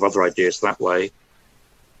bunch of other ideas that way.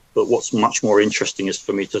 But what's much more interesting is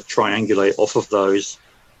for me to triangulate off of those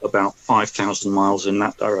about 5,000 miles in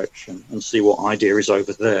that direction and see what idea is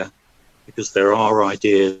over there, because there are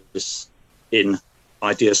ideas in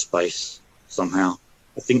idea space somehow.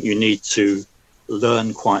 I think you need to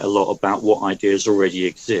learn quite a lot about what ideas already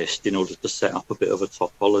exist in order to set up a bit of a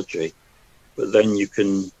topology, but then you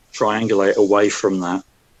can triangulate away from that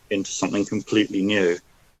into something completely new.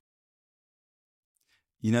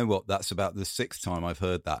 You know what? That's about the 6th time I've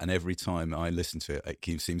heard that, and every time I listen to it,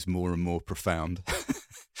 it seems more and more profound.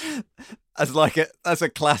 That's a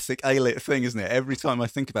classic Aylett thing, isn't it? Every time I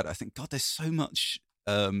think about it, I think, God, there's so much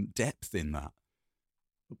depth in that.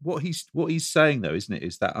 What he's saying, though, isn't it,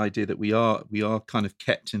 is that idea that we are kind of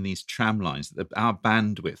kept in these tram lines. That our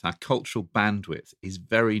bandwidth, our cultural bandwidth, is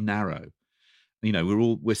very narrow.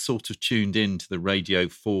 We're sort of tuned in to the Radio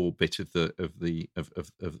 4 bit of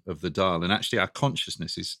the dial, and actually our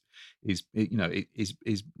consciousness is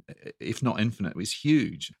if not infinite, is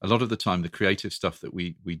huge. A lot of the time, the creative stuff that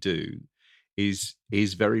we do is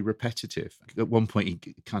very repetitive. At one point,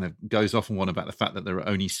 he kind of goes off on one about the fact that there are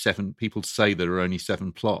only 7 people say there are only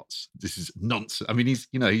 7 plots. This is nonsense. I mean, he's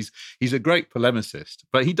a great polemicist,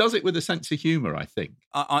 but he does it with a sense of humour, I think.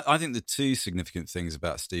 I think the two significant things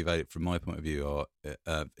about Steve Aylett, from my point of view,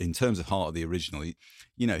 are in terms of heart of the original.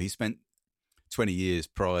 He spent 20 years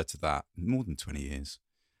prior to that, more than 20 years,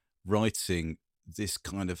 writing this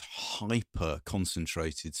kind of hyper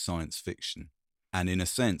concentrated science fiction. And in a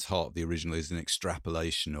sense, Heart of the Original is an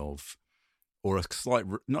extrapolation of, or a slight,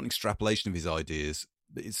 not an extrapolation of his ideas,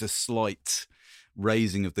 but it's a slight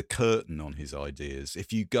raising of the curtain on his ideas.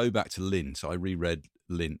 If you go back to Lint, I reread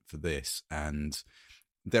Lint for this, and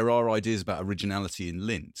there are ideas about originality in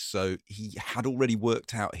Lint. So he had already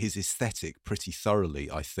worked out his aesthetic pretty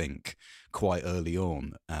thoroughly, I think, quite early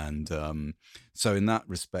on. And so in that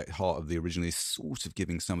respect, Heart of the Original is sort of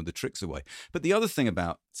giving some of the tricks away. But the other thing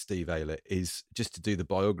about Steve Aylett is, just to do the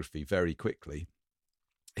biography very quickly,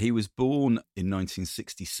 he was born in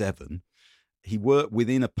 1967. He worked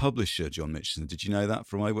within a publisher, John Mitchison. Did you know that?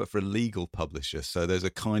 I work for a legal publisher. So there's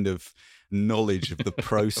a kind of knowledge of the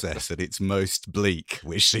process at its most bleak,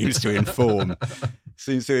 which seems to inform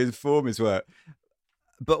his work.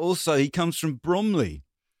 But also he comes from Bromley.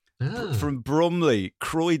 From Bromley,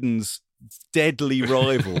 Croydon's deadly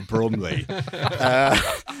rival, Bromley.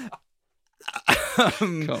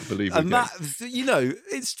 Can't believe it. And that,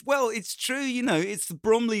 it's true. It's the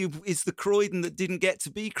Bromley, it's the Croydon that didn't get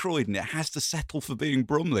to be Croydon. It has to settle for being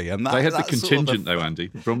Bromley. And they had the contingent, though, Andy.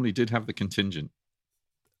 Bromley did have the contingent.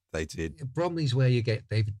 They did. Bromley's where you get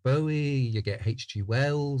David Bowie, you get H.G.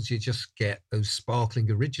 Wells, you just get those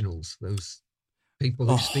sparkling originals, those people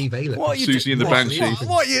who Steve Aylett. Susie and the Banshee.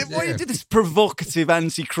 What you did this provocative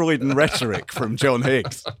anti-Croydon rhetoric from John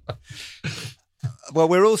Higgs. Well,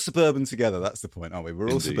 we're all suburban together. That's the point, aren't we? We're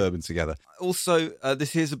all suburban together. Also,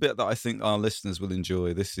 this here's a bit that I think our listeners will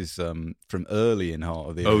enjoy. This is from early in Heart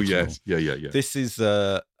of the Original. Oh, yes. Yeah. This is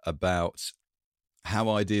about how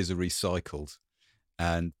ideas are recycled.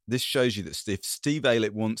 And this shows you that if Steve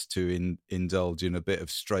Aylett wants to indulge in a bit of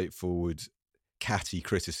straightforward, catty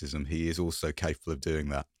criticism, he is also capable of doing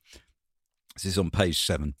that. This is on page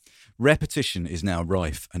 7. Repetition is now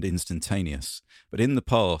rife and instantaneous, but in the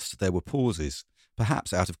past there were pauses,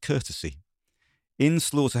 perhaps out of courtesy. In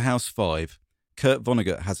Slaughterhouse-5, Kurt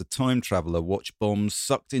Vonnegut has a time traveller watch bombs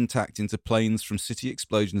sucked intact into planes from city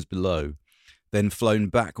explosions below, then flown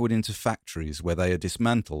backward into factories where they are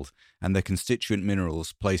dismantled and their constituent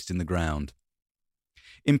minerals placed in the ground.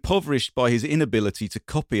 Impoverished by his inability to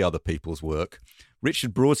copy other people's work,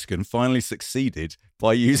 Richard Broadskin finally succeeded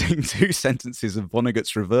by using 2 sentences of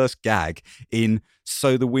Vonnegut's reverse gag in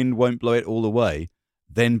So the Wind Won't Blow It All Away,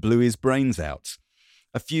 then blew his brains out.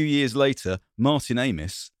 A few years later, Martin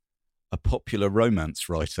Amis, a popular romance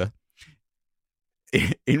writer,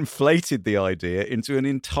 inflated the idea into an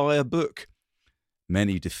entire book.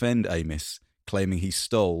 Many defend Amis, claiming he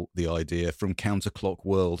stole the idea from Counterclock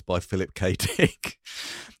World by Philip K. Dick.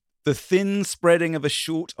 The thin spreading of a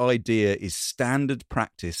short idea is standard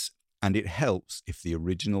practice, and it helps if the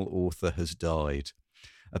original author has died.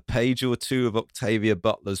 A page or 2 of Octavia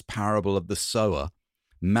Butler's Parable of the Sower,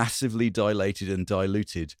 massively dilated and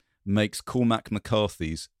diluted, makes Cormac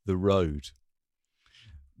McCarthy's The Road.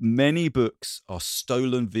 Many books are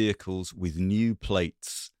stolen vehicles with new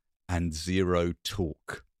plates and zero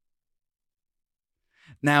torque.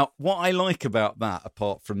 Now, what I like about that,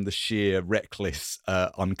 apart from the sheer reckless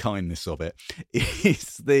unkindness of it,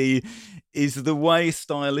 is the way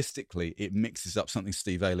stylistically it mixes up something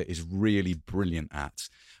Steve Aylett is really brilliant at,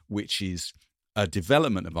 which is a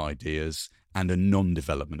development of ideas and a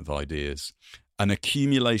non-development of ideas, an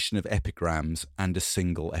accumulation of epigrams and a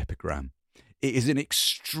single epigram. It is an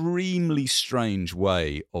extremely strange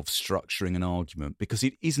way of structuring an argument because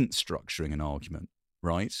it isn't structuring an argument,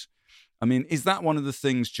 right? I mean, is that one of the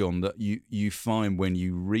things, John, that you find when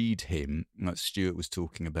you read him, like Stuart was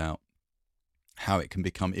talking about, how it can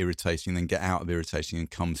become irritating, then get out of irritating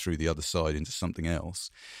and come through the other side into something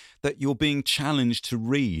else, that you're being challenged to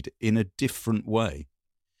read in a different way?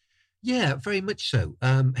 Yeah, very much so.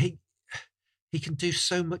 He can do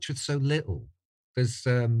so much with so little. There's,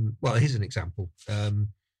 here's an example. At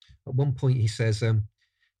one point he says,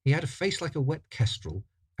 he had a face like a wet kestrel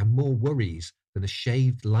and more worries than a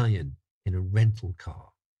shaved lion in a rental car.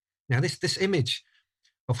 Now, this image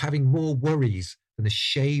of having more worries than a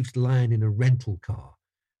shaved lion in a rental car,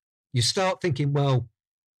 you start thinking, well,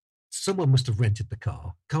 someone must have rented the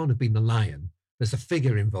car. Can't have been the lion. There's a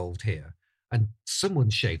figure involved here. And someone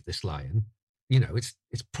shaved this lion. It's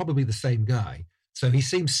probably the same guy. So he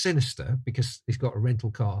seems sinister because he's got a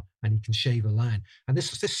rental car and he can shave a lion. And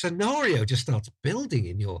this scenario just starts building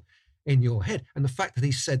in your head. And the fact that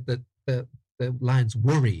he said that the lion's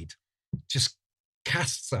worried just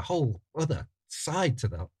casts a whole other side to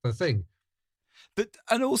the thing.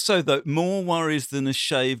 And also, though, more worries than a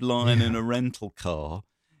shaved lion in a rental car.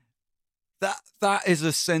 That is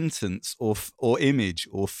a sentence or image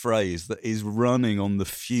or phrase that is running on the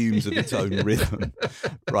fumes of its own rhythm,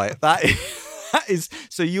 right? That is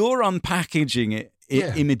so you're unpackaging it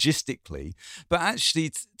imagistically, but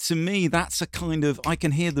actually, to me, that's a kind of, I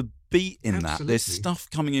can hear the beat in that. There's stuff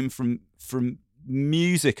coming in from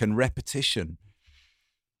music and repetition.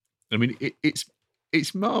 I mean, it's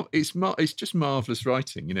just marvelous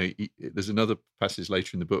writing. There's another passage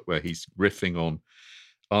later in the book where he's riffing on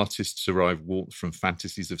artists arrive warped from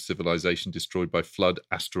fantasies of civilization destroyed by flood,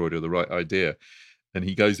 asteroid, or the right idea. And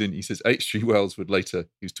he goes in, he says, H.G. Wells would later,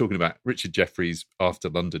 he was talking about Richard Jefferies after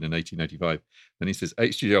London in 1885. Then he says,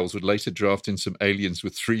 H.G. Wells would later draft in some aliens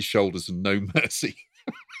with 3 shoulders and no mercy.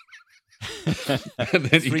 And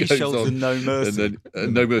then he 3 goes shoulders on, and no mercy. And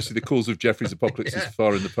then, no mercy, the cause of Jefferies' apocalypse is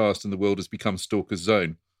far in the past and the world has become Stalker's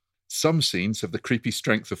zone. Some scenes have the creepy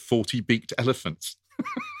strength of 40 beaked elephants.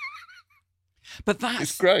 But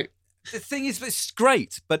it's great. The thing is, it's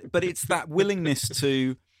great, but it's that willingness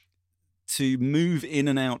to to move in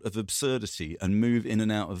and out of absurdity and move in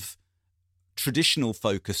and out of traditional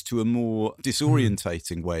focus to a more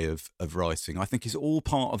disorientating way of writing, I think is all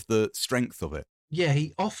part of the strength of it. Yeah,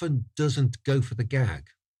 he often doesn't go for the gag.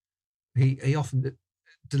 He often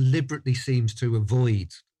deliberately seems to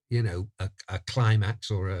avoid, a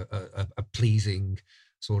climax or a pleasing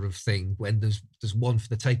sort of thing. When there's one for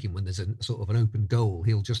the taking, when there's a sort of an open goal,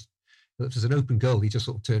 if there's an open goal, he just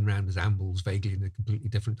sort of turns around and ambles vaguely in a completely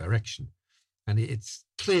different direction. And it's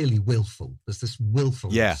clearly willful. There's this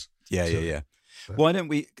willfulness. Yeah. Why don't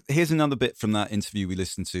we... Here's another bit from that interview we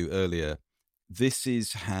listened to earlier. This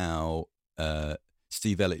is how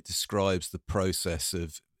Steve Aylett describes the process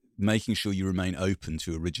of making sure you remain open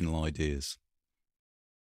to original ideas.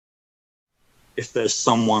 If there's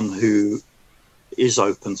someone who is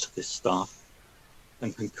open to this stuff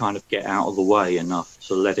and can kind of get out of the way enough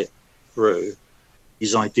to let it through,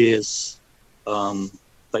 his ideas,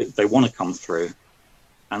 they want to come through.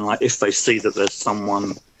 And like, if they see that there's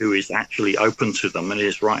someone who is actually open to them and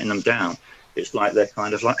is writing them down, it's like they're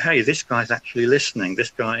kind of like, hey, this guy's actually listening.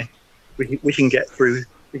 This guy, we can get through.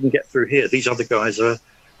 We can get through here. These other guys are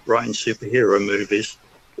writing superhero movies,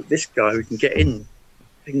 but this guy, we can get in.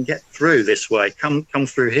 We can get through this way. Come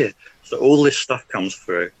through here. So all this stuff comes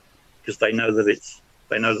through because they know that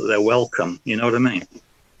they're welcome. You know what I mean?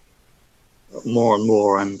 More and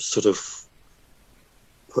more, I'm sort of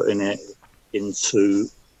putting it into.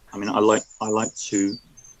 I mean, I like to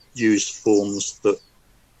use forms that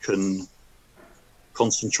can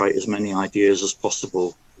concentrate as many ideas as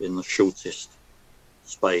possible in the shortest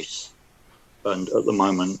space. And at the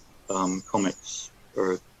moment, comics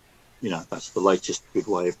are, that's the latest good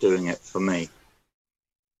way of doing it for me.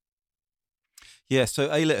 Yeah, so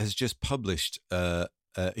Aylett has just published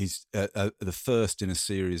he's the first in a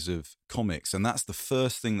series of comics, and that's the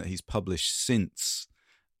first thing that he's published since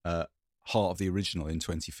Heart of the Original in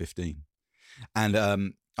 2015.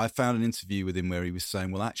 And I found an interview with him where he was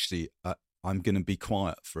saying, well, actually, I'm going to be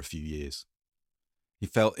quiet for a few years. He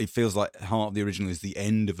feels like Heart of the Original is the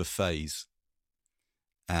end of a phase,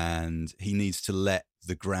 and he needs to let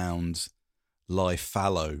the ground lie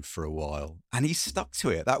fallow for a while. And he stuck to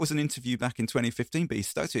it. That was an interview back in 2015, but he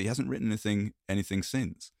stuck to it. He hasn't written anything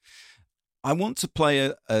since. I want to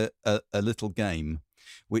play a little game,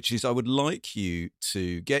 which is I would like you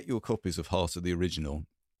to get your copies of Heart of the Original,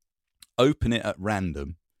 open it at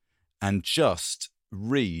random, and just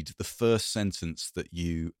read the first sentence that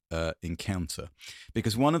you encounter.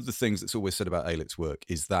 Because one of the things that's always said about Aylett's work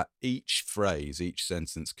is that each phrase, each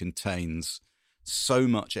sentence contains so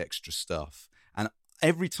much extra stuff. And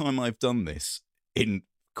every time I've done this in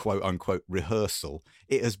quote unquote rehearsal,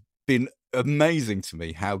 it has been amazing to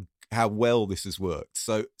me how well this has worked.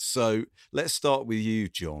 So let's start with you,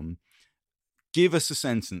 John. Give us a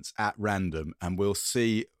sentence at random and we'll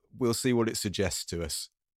see what it suggests to us.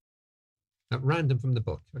 At random from the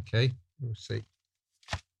book, okay? We'll see.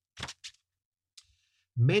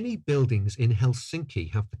 Many buildings in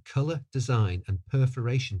Helsinki have the colour, design and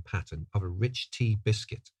perforation pattern of a rich tea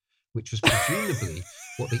biscuit, which was presumably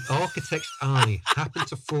what the architect's eye happened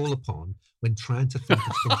to fall upon when trying to think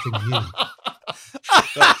of something new.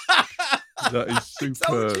 That is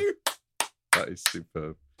superb. That is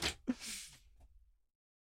superb.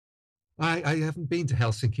 I haven't been to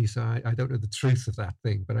Helsinki, so I don't know the truth of that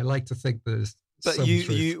thing, but I like to think there's But some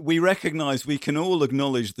truth. we recognise, we can all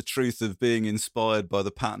acknowledge the truth of being inspired by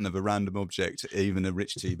the pattern of a random object, even a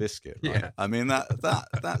rich tea biscuit. Right? Yeah. I mean that.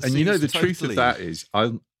 And you know the totally... truth of that is,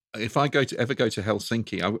 if I ever go to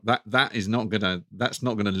Helsinki, that's not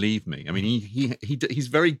gonna leave me. I mean, he's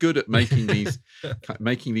very good at making these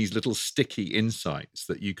little sticky insights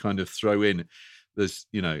that you kind of throw in. There's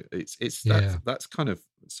that's kind of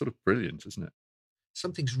sort of brilliant, isn't it?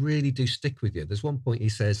 Some things really do stick with you. There's one point he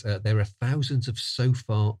says, there are thousands of so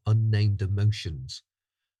far unnamed emotions.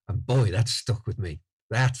 And boy, that stuck with me.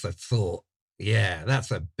 That's a thought. Yeah, that's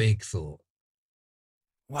a big thought.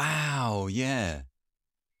 Wow, yeah.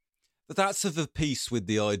 But that's of a piece with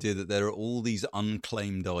the idea that there are all these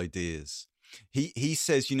unclaimed ideas. He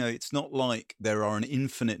says, it's not like there are an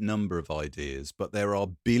infinite number of ideas, but there are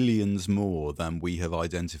billions more than we have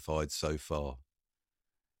identified so far.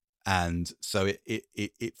 And so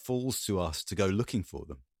it falls to us to go looking for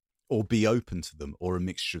them or be open to them or a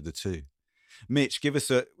mixture of the two. Mitch, give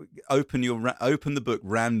us open the book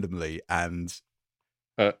randomly and...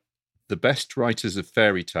 The best writers of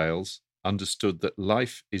fairy tales understood that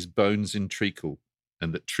life is bones in treacle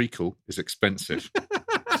and that treacle is expensive.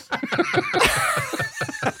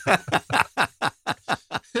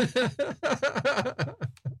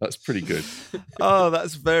 That's pretty good. Oh,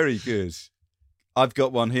 that's very good. I've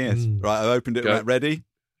got one here. Right, I opened it. Right, ready?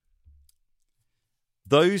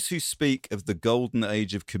 Those who speak of the golden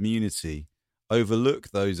age of community overlook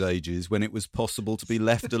those ages when it was possible to be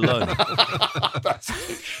left alone.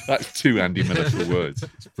 That's two Andy Miller words.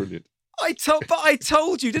 It's brilliant. I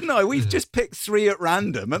told you, didn't I? We've just picked three at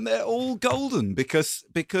random, and they're all golden because.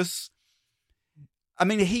 I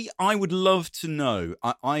mean, I would love to know.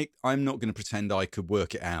 I'm not going to pretend I could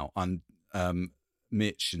work it out. I'm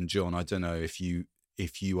Mitch and John. I don't know if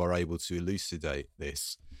you are able to elucidate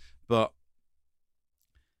this, but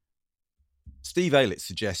Steve Aylett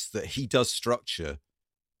suggests that he does structure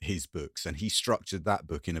his books, and he structured that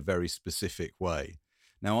book in a very specific way.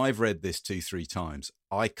 Now, I've read this 2-3 times.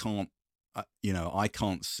 I can't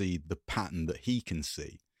see the pattern that he can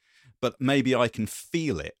see, but maybe I can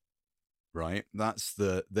feel it. Right,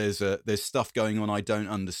 there's stuff going on I don't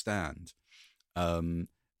understand. Do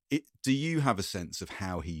you have a sense of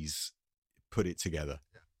how he's put it together?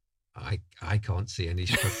 I can't see any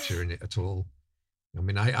structure in it at all. I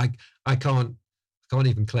mean, I can't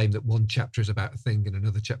even claim that one chapter is about a thing and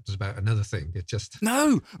another chapter is about another thing. It just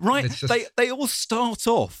right. They all start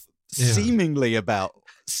off seemingly about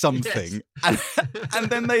something, and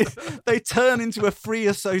then they turn into a free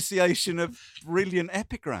association of brilliant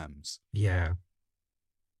epigrams. Yeah.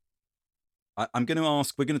 I'm going to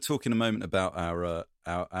ask. We're going to talk in a moment about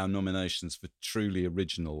our nominations for truly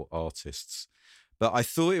original artists, but I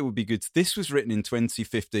thought it would be good. This was written in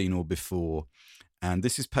 2015 or before, and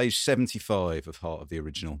this is page 75 of Heart of the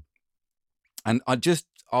Original. And I just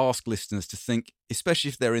ask listeners to think, especially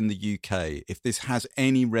if they're in the UK, if this has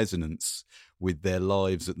any resonance with their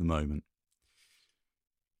lives at the moment.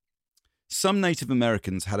 Some Native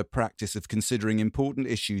Americans had a practice of considering important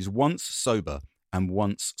issues once sober and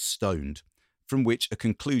once stoned, from which a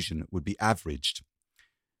conclusion would be averaged.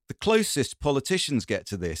 The closest politicians get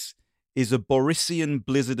to this is a Borisian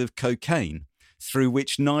blizzard of cocaine, through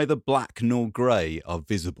which neither black nor grey are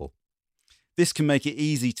visible. This can make it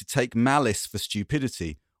easy to take malice for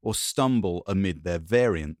stupidity or stumble amid their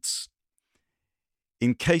variants.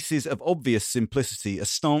 In cases of obvious simplicity, a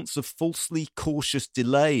stance of falsely cautious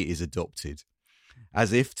delay is adopted,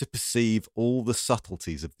 as if to perceive all the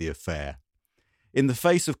subtleties of the affair. In the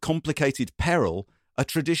face of complicated peril, a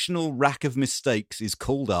traditional rack of mistakes is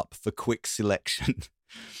called up for quick selection.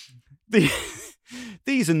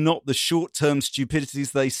 These are not the short-term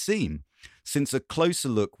stupidities they seem, since a closer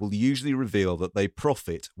look will usually reveal that they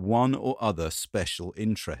profit one or other special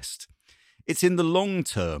interest. It's in the long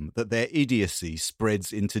term that their idiocy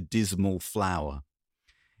spreads into dismal flower.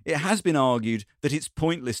 It has been argued that it's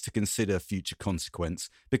pointless to consider future consequence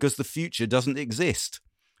because the future doesn't exist,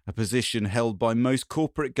 a position held by most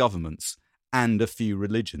corporate governments and a few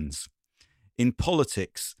religions. In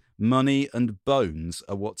politics, money and bones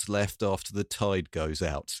are what's left after the tide goes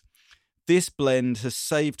out. This blend has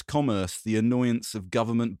saved commerce the annoyance of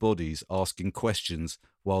government bodies asking questions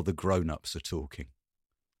while the grown-ups are talking.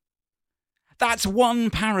 That's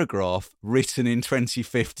one paragraph written in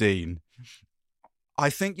 2015. I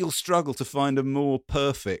think you'll struggle to find a more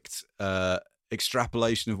perfect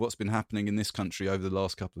extrapolation of what's been happening in this country over the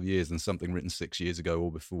last couple of years than something written 6 years ago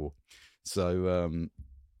or before. So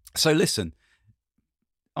listen,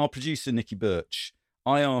 our producer, Nikki Birch,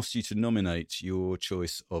 I asked you to nominate your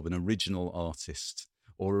choice of an original artist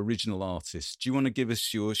or original artists. Do you want to give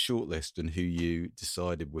us your shortlist and who you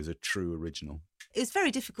decided was a true original? It's a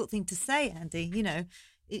very difficult thing to say, Andy.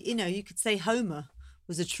 You could say Homer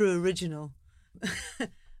was a true original.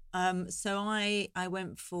 So I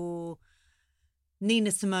went for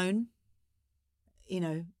Nina Simone.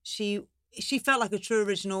 She felt like a true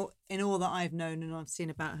original in all that I've known and I've seen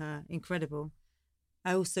about her. Incredible.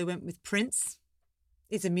 I also went with Prince.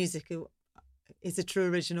 It's a musical. It's a true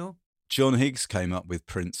original. John Higgs came up with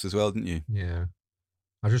Prince as well, didn't you? Yeah.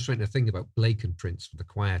 I was just trying to think about Blake and Prince for The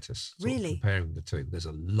Quietus. Really? Comparing the two. There's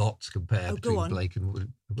a lot to compare between Blake and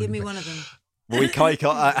William. Give me one of them. We can't. Is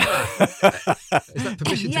that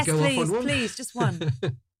permission to go off on one? Please, just one.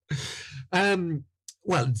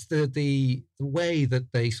 Well, it's the way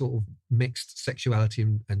that they sort of mixed sexuality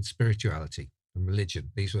and spirituality and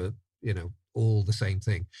religion. These were, all the same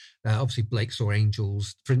thing. Obviously, Blake saw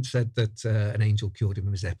angels. Prince said that an angel cured him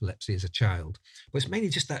of his epilepsy as a child. But it's mainly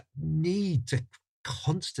just that need to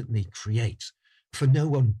constantly create for no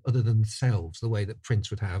one other than themselves, the way that Prince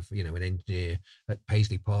would have, an engineer at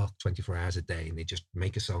Paisley Park 24 hours a day, and they just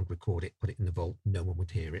make a song, record it, put it in the vault, no one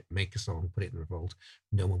would hear it, make a song, put it in the vault,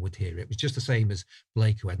 no one would hear it. It was just the same as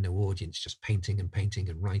Blake, who had no audience, just painting and painting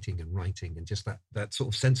and writing, and just that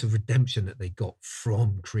sort of sense of redemption that they got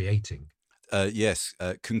from creating. yes,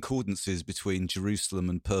 concordances between Jerusalem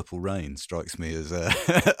and Purple Rain strikes me as a,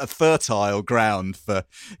 a fertile ground for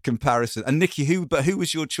comparison. And Nikki, who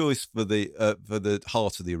was your choice for the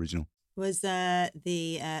heart of the original? Was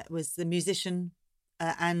the musician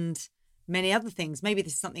and many other things. Maybe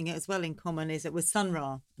this is something as well in common. Is it was Sun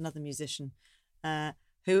Ra, another musician,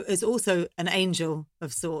 who is also an angel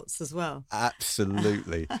of sorts as well.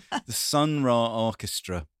 Absolutely, the Sun Ra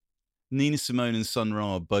Orchestra. Nina Simone and Sun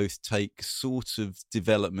Ra both take sort of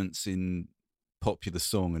developments in popular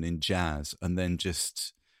song and in jazz and then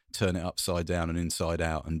just turn it upside down and inside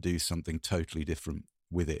out and do something totally different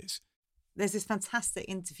with it. There's this fantastic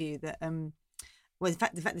interview that, in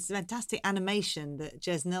fact, this fantastic animation that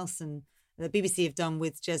Jez Nelson, the BBC have done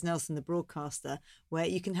with Jez Nelson, the broadcaster, where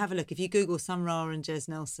you can have a look. If you Google Sun Ra and Jez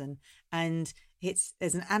Nelson, and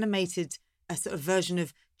there's an animated sort of version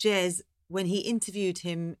of Jez when he interviewed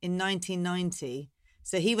him in 1990.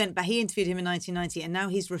 So he interviewed him in 1990, and now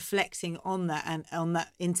he's reflecting on that and on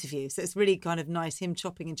that interview. So it's really kind of nice, him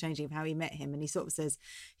chopping and changing of how he met him. And he sort of says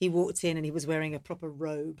he walked in and he was wearing a proper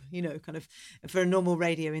robe, kind of for a normal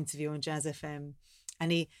radio interview on Jazz FM.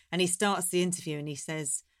 And he starts the interview and he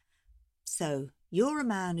says, "So you're a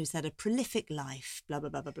man who's had a prolific life, blah, blah,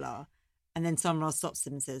 blah, blah, blah." And then Sun Ra stops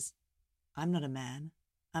him and says, "I'm not a man,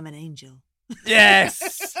 I'm an angel."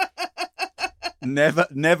 Yes.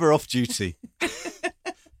 Never off duty.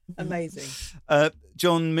 Amazing.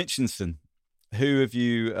 John Mitchinson, who have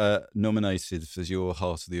you nominated as your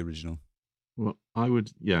heart of the original? Well, I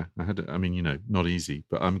would, not easy,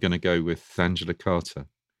 but I'm going to go with Angela Carter,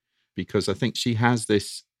 because I think she has,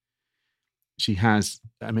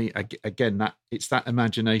 again, that it's that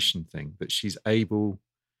imagination thing that she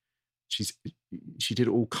did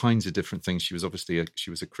all kinds of different things. She was obviously she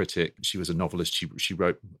was a critic. She was a novelist. She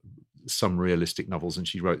wrote some realistic novels, and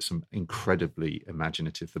she wrote some incredibly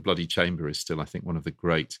imaginative. The Bloody Chamber is still, I think, one of the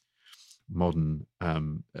great modern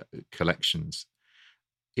collections.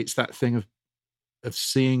 It's that thing of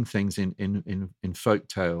seeing things in folk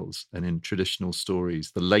tales and in traditional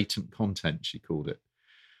stories, the latent content, she called it,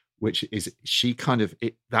 which is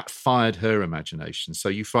that fired her imagination. So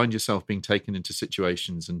you find yourself being taken into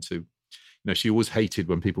situations and to, she always hated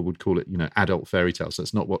when people would call it, adult fairy tales.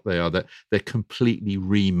 That's not what they are. They're completely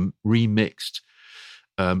remixed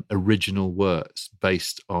original works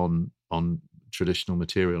based on traditional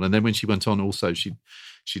material. And then when she went on, also she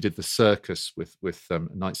did the circus with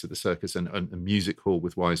Knights of the Circus and a music hall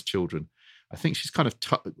with Wise Children. I think she's kind of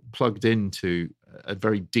plugged into a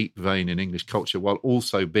very deep vein in English culture while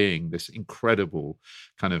also being this incredible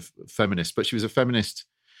kind of feminist. But she was a feminist.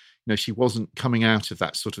 She wasn't coming out of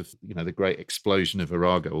that sort of, the great explosion of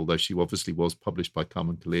Virago, although she obviously was published by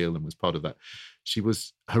Carmen Khalil and was part of that. She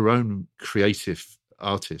was her own creative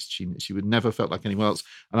artist. She would never felt like anyone else.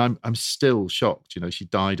 And I'm still shocked. She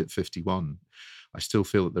died at 51. I still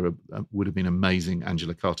feel that there would have been amazing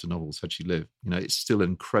Angela Carter novels had she lived. It's still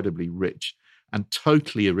incredibly rich and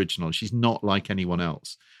totally original. She's not like anyone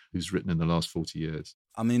else who's written in the last 40 years.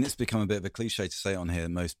 I mean, it's become a bit of a cliche to say on here,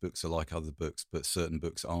 most books are like other books, but certain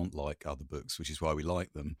books aren't like other books, which is why we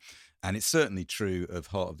like them. And it's certainly true of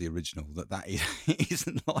Heart of the Original that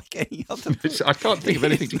isn't like any other book. I can't think of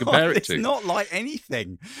anything to compare it to. It's not like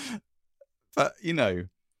anything. But,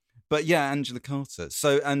 but yeah, Angela Carter.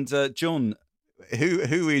 So, and John,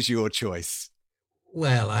 who is your choice?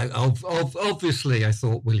 Well, obviously I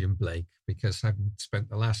thought William Blake, because having spent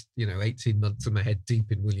the last 18 months of my head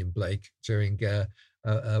deep in William Blake during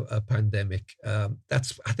a pandemic,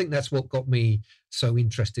 I think that's what got me so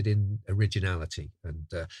interested in originality, and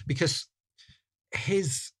because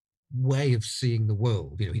his way of seeing the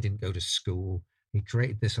world, he didn't go to school, he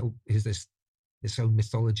created this own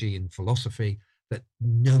mythology and philosophy that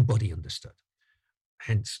nobody understood,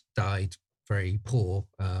 hence died very poor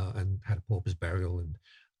and had a pauper's burial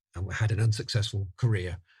and had an unsuccessful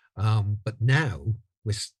career. But now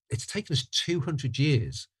it's taken us 200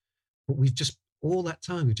 years, but all that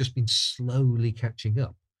time we've just been slowly catching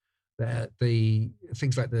up. The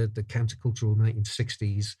things like the countercultural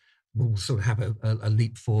 1960s will sort of have a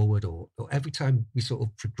leap forward, or every time we sort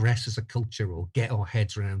of progress as a culture or get our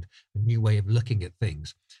heads around a new way of looking at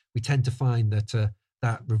things, we tend to find that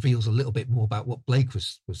that reveals a little bit more about what Blake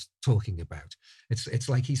was talking about. It's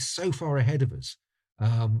like he's so far ahead of us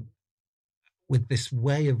with this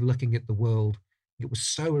way of looking at the world. It was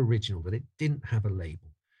so original that it didn't have a label.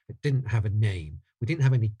 It didn't have a name. We didn't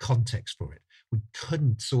have any context for it. We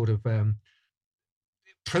couldn't sort of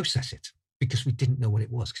process it because we didn't know what it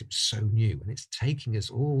was, because it was so new. And it's taking us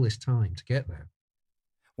all this time to get there.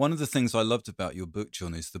 One of the things I loved about your book,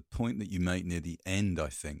 John, is the point that you make near the end, I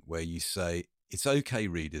think, where you say, it's okay,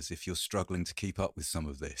 readers, if you're struggling to keep up with some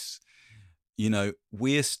of this. You know,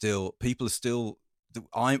 people are still,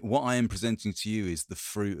 what I am presenting to you is the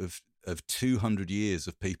fruit of 200 years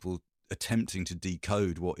of people attempting to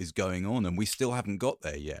decode what is going on, and we still haven't got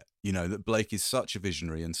there yet. You know, that Blake is such a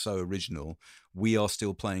visionary and so original, we are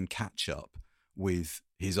still playing catch up with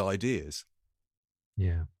his ideas.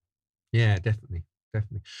 Yeah, definitely.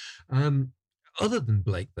 Other than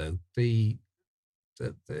Blake, though, the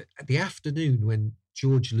afternoon when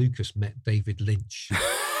George Lucas met David Lynch to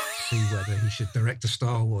see whether he should direct a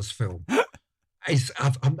Star Wars film,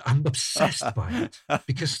 I'm obsessed by it,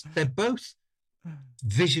 because they're both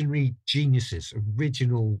visionary geniuses,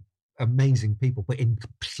 original, amazing people, but in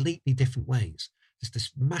completely different ways. There's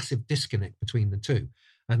this massive disconnect between the two.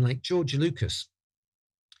 And like George Lucas,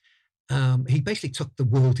 he basically took the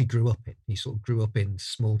world he grew up in. He sort of grew up in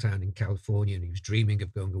small town in California, and he was dreaming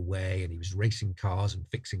of going away, and he was racing cars and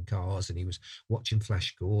fixing cars, and he was watching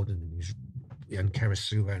Flash Gordon, and he was and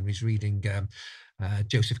Karasuva, and he was reading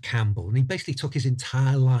Joseph Campbell, and he basically took his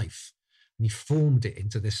entire life and he formed it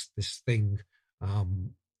into this thing,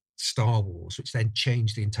 Star Wars, which then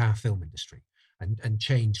changed the entire film industry and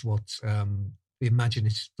changed what the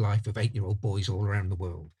imaginative life of 8-year-old boys all around the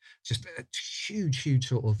world. Just a huge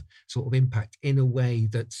sort of impact in a way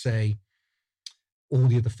that, say, all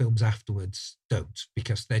the other films afterwards don't,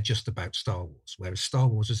 because they're just about Star Wars, whereas Star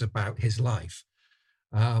Wars is about his life.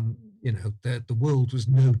 You know, the world was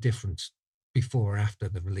no different before or after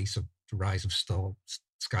the release of The Rise of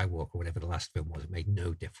Skywalker, or whatever the last film was. It made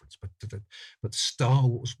no difference. But Star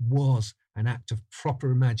Wars was an act of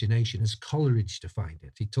proper imagination, as Coleridge defined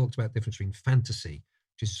it. He talked about the difference between fantasy,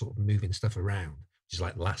 which is sort of moving stuff around, which is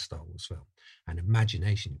like the last Star Wars film, and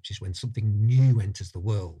imagination, which is when something new enters the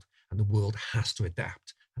world and the world has to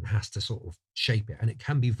adapt and has to sort of shape it. And it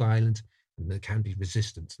can be violent, and there can be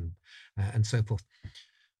resistance, and so forth.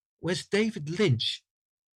 Whereas David Lynch,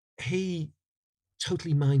 he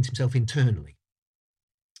totally minds himself internally,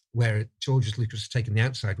 where George Lucas has taken the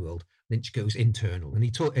outside world, Lynch goes internal, and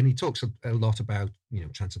he talks a lot about, you know,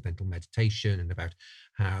 transcendental meditation, and about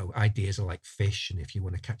how ideas are like fish, and if you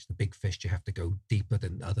want to catch the big fish, you have to go deeper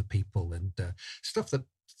than other people, and stuff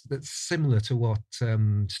that's similar to what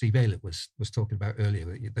Steve Aylett was talking about earlier,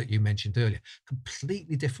 that you mentioned earlier.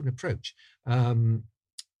 Completely different approach, and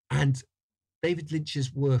David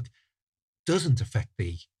Lynch's work doesn't affect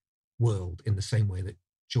the world in the same way that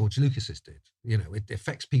George Lucas's did. You know, it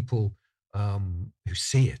affects people who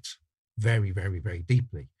see it very, very, very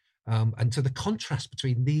deeply. And so the contrast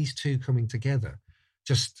between these two coming together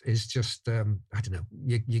is just I don't know.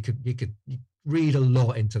 You could read a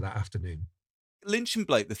lot into that afternoon. Lynch and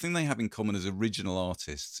Blake, the thing they have in common as original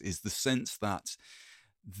artists is the sense that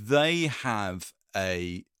they have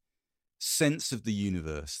a sense of the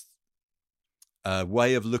universe, a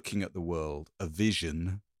way of looking at the world, a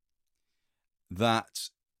vision that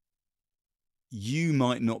you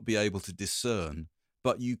might not be able to discern,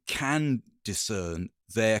 but you can discern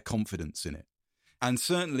their confidence in it. And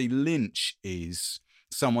certainly Lynch is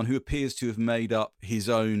someone who appears to have made up his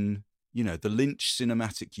own, you know, the Lynch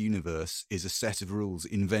cinematic universe is a set of rules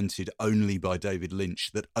invented only by David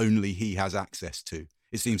Lynch that only he has access to,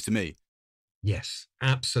 it seems to me. Yes,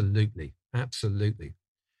 absolutely.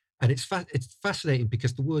 And it's fascinating,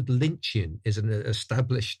 because the word Lynchian is an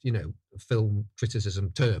established, you know, film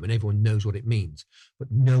criticism term, and everyone knows what it means,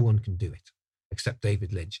 but no one can do it except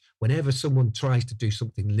David Lynch. Whenever someone tries to do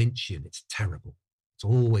something Lynchian, it's terrible. It's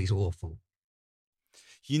always awful.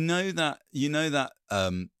 You know that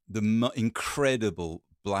incredible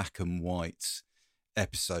black and white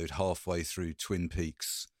episode halfway through Twin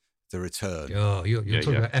Peaks: The Return. Oh, you're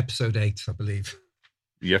talking about episode 8, I believe.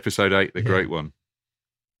 The episode 8, the great one.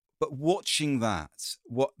 But watching that,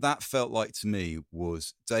 what that felt like to me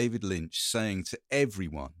was David Lynch saying to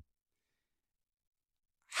everyone,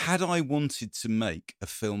 had I wanted to make a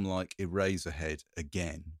film like Eraserhead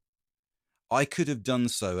again, I could have done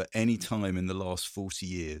so at any time in the last 40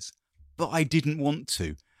 years, but I didn't want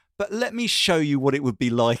to. But let me show you what it would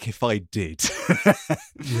be like if I did.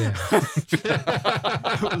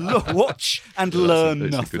 Look, watch and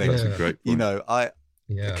learn nothing. That's a great point. You know,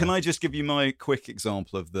 Can I just give you my quick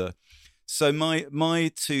example of so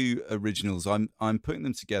my two originals, I'm putting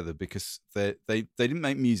them together because they didn't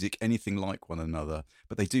make music anything like one another,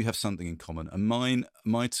 but they do have something in common. And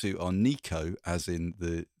my two are Nico, as in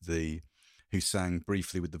the who sang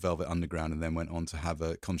briefly with the Velvet Underground and then went on to have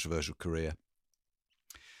a controversial career.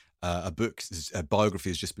 A biography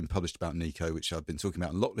has just been published about Nico, which I've been talking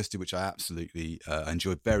about on Lock Listed, which I absolutely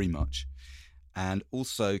enjoyed very much. And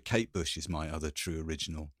also Kate Bush is my other true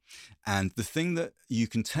original. And the thing that you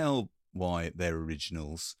can tell why they're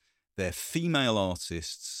originals. They're female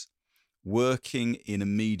artists working in a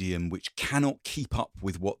medium which cannot keep up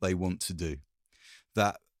with what they want to do.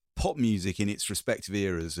 That pop music in its respective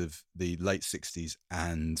eras of the late 60s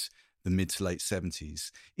and the mid to late 70s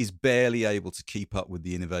is barely able to keep up with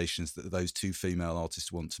the innovations that those two female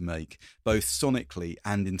artists want to make, both sonically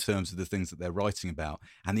and in terms of the things that they're writing about.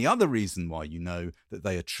 And the other reason why you know that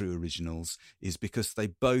they are true originals is because they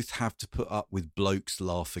both have to put up with blokes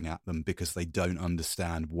laughing at them because they don't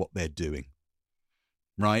understand what they're doing.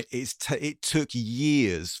 Right? It took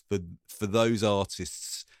years for those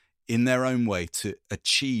artists in their own way to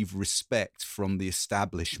achieve respect from the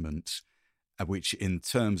establishment, which in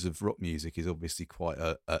terms of rock music is obviously quite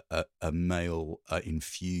a male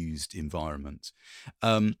infused environment.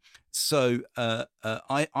 But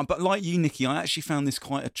like you, Nikki, I actually found this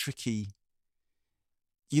quite a tricky,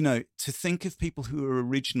 to think of people who are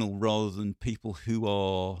original rather than people who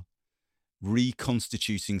are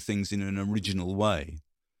reconstituting things in an original way.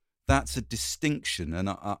 That's a distinction. And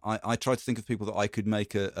I try to think of people that I could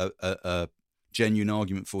make a genuine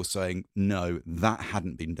argument for, saying, no, that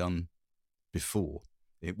hadn't been done before.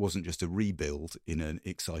 It wasn't just a rebuild in an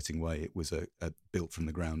exciting way. It was a built from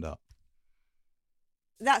the ground up.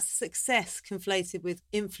 That's success conflated with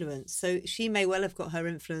influence. So she may well have got her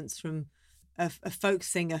influence from a folk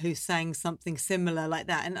singer who sang something similar like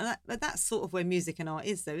that. And that's sort of where music and art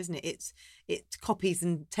is, though, isn't it? It copies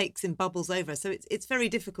and takes and bubbles over. So it's very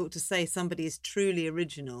difficult to say somebody is truly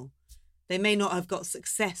original. They may not have got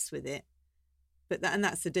success with it, but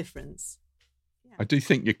that's the difference. I do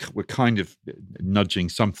think we're kind of nudging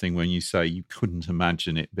something when you say you couldn't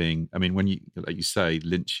imagine it being. I mean, when you, like you say,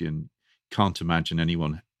 Lynchian, can't imagine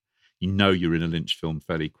anyone. You're in a Lynch film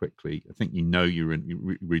fairly quickly. I think you're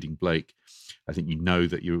reading Blake. I think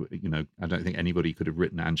that I don't think anybody could have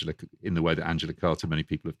written Angela in the way that Angela Carter. Many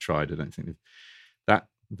people have tried. I don't think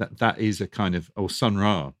that is a kind of, or Sun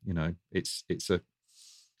Ra. It's a.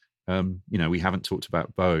 We haven't talked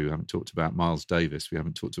about Bowie, we haven't talked about Miles Davis, we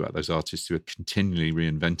haven't talked about those artists who are continually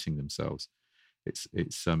reinventing themselves. It's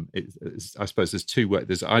I suppose there's two ways.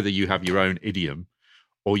 There's either you have your own idiom,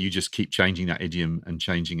 or you just keep changing that idiom and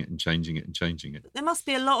changing it and changing it and changing it. There must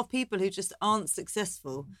be a lot of people who just aren't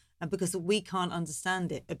successful, and because we can't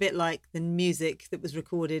understand it. A bit like the music that was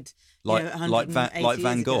recorded, like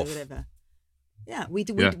Van Gogh, or whatever. Yeah, we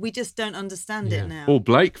just don't understand it now. Or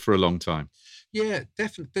Blake for a long time. Yeah,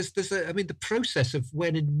 definitely. The process of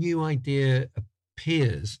when a new idea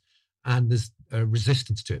appears and there's a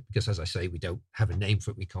resistance to it, because as I say, we don't have a name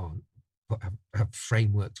for it. We can't have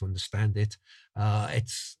framework to understand it.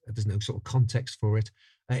 There's no sort of context for it.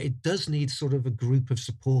 It does need sort of a group of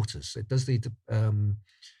supporters. It does need a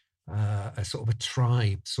sort of a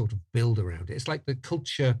tribe sort of build around it. It's like the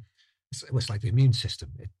culture. It's like the immune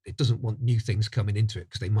system. It doesn't want new things coming into it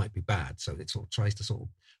because they might be bad. So it sort of tries to sort of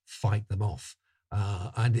fight them off.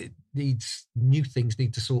 And it needs, new things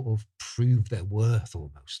need to sort of prove their worth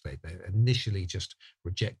almost. They're initially just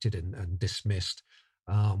rejected and dismissed.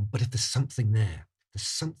 But if there's something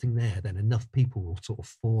there, then enough people will sort of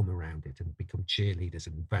form around it and become cheerleaders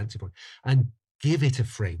and advance it and give it a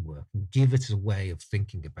framework and give it a way of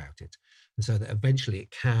thinking about it. And so that eventually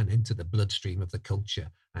it can enter the bloodstream of the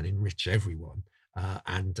culture and enrich everyone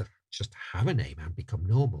and just have a name and become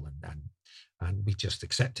normal. And we just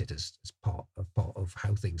accept it as part of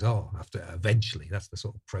how things are after eventually. That's the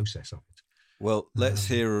sort of process of it. Well, let's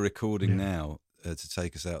hear a recording now to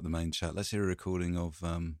take us out of the main chat. Let's hear a recording of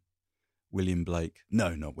William Blake.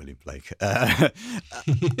 No, not William Blake. I'm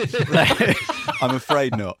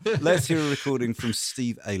afraid not. Let's hear a recording from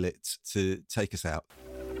Steve Aylett to take us out.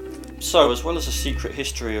 So, as well as a secret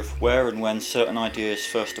history of where and when certain ideas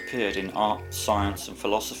first appeared in art, science and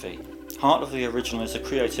philosophy, Heart of the Original is a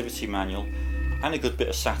creativity manual and a good bit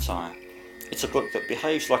of satire. It's a book that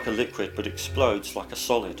behaves like a liquid but explodes like a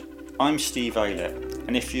solid. I'm Steve Aylett,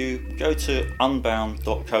 and if you go to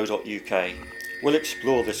unbound.co.uk, we'll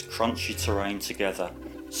explore this crunchy terrain together,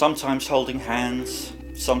 sometimes holding hands,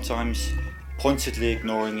 sometimes pointedly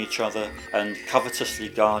ignoring each other and covetously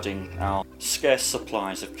guarding our scarce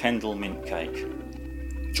supplies of Kendal mint cake.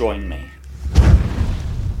 Join me.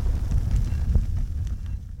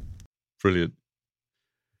 Brilliant.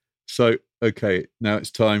 So, okay, now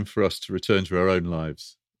it's time for us to return to our own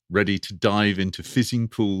lives, ready to dive into fizzing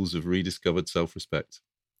pools of rediscovered self-respect.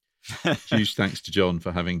 Huge thanks to John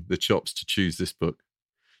for having the chops to choose this book,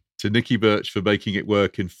 to Nikki Birch for making it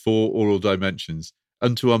work in 4 oral dimensions,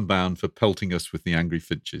 and to Unbound for pelting us with the angry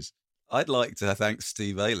finches. I'd like to thank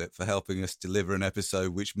Steve Aylett for helping us deliver an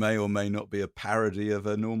episode which may or may not be a parody of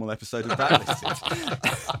a normal episode of Backlisted.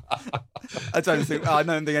 I don't think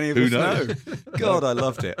any of us know. God, I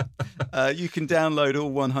loved it. You can download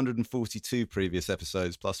all 142 previous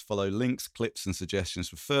episodes, plus follow links, clips, and suggestions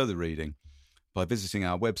for further reading by visiting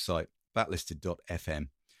our website, backlisted.fm.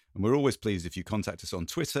 And we're always pleased if you contact us on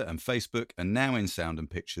Twitter and Facebook, and now in sound and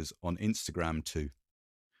pictures on Instagram too.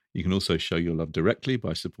 You can also show your love directly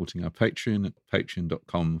by supporting our Patreon at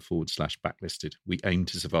patreon.com/backlisted. We aim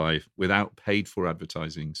to survive without paid for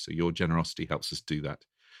advertising, so your generosity helps us do that.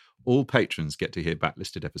 All patrons get to hear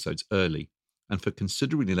Backlisted episodes early, and for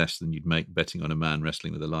considerably less than you'd make betting on a man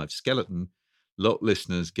wrestling with a live skeleton, Lock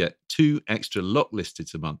listeners get 2 extra Lock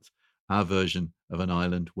Listeds a month, our version of an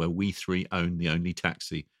island where we 3 own the only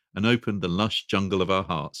taxi and open the lush jungle of our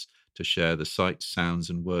hearts to share the sights, sounds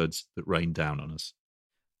and words that rain down on us.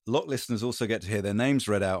 Lock listeners also get to hear their names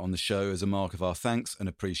read out on the show as a mark of our thanks and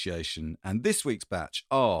appreciation. And this week's batch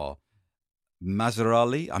are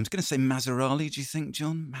Mazarali. I'm going to say Mazarali, do you think,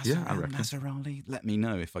 John? Yeah, I reckon. Mazarali. Let me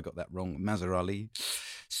know if I got that wrong. Mazarali.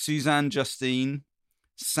 Suzanne Justine,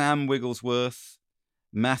 Sam Wigglesworth,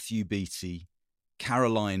 Matthew Beattie,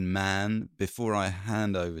 Caroline Mann. Before I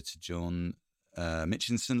hand over to John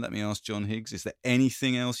Mitchinson, let me ask John Higgs, is there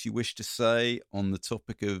anything else you wish to say on the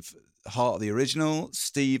topic of Heart of the Original,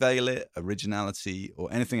 Steve Aylett, originality,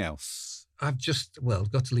 or anything else? I've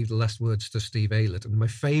got to leave the last words to Steve Aylett. And my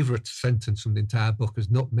favourite sentence from the entire book is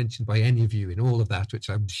not mentioned by any of you in all of that, which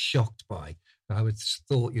I'm shocked by. I would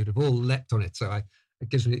thought you'd have all leapt on it. So it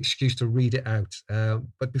gives me an excuse to read it out.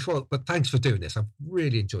 But thanks for doing this. I've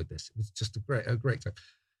really enjoyed this. It was just a great time.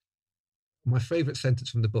 My favourite sentence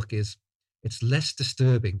from the book is, "It's less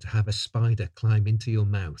disturbing to have a spider climb into your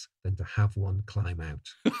mouth than to have one climb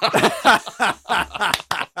out."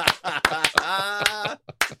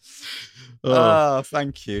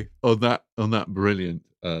 Thank you. On that brilliant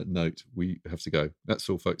note, we have to go. That's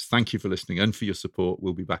all, folks. Thank you for listening and for your support.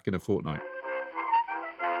 We'll be back in a fortnight.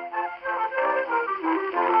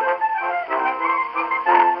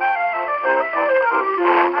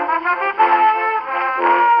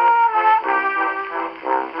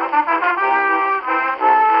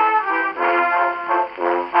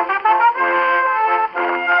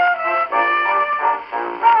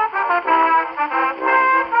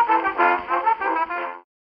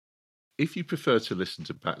 If you prefer to listen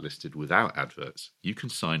to Backlisted without adverts, you can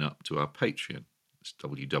sign up to our Patreon. It's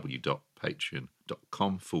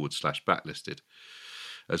www.patreon.com/backlisted.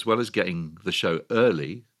 As well as getting the show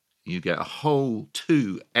early, you get a whole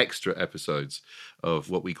 2 extra episodes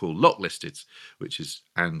of what we call Lock Listeds, which is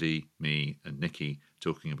Andy, me and Nikki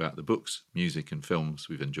talking about the books, music and films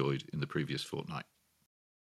we've enjoyed in the previous fortnight.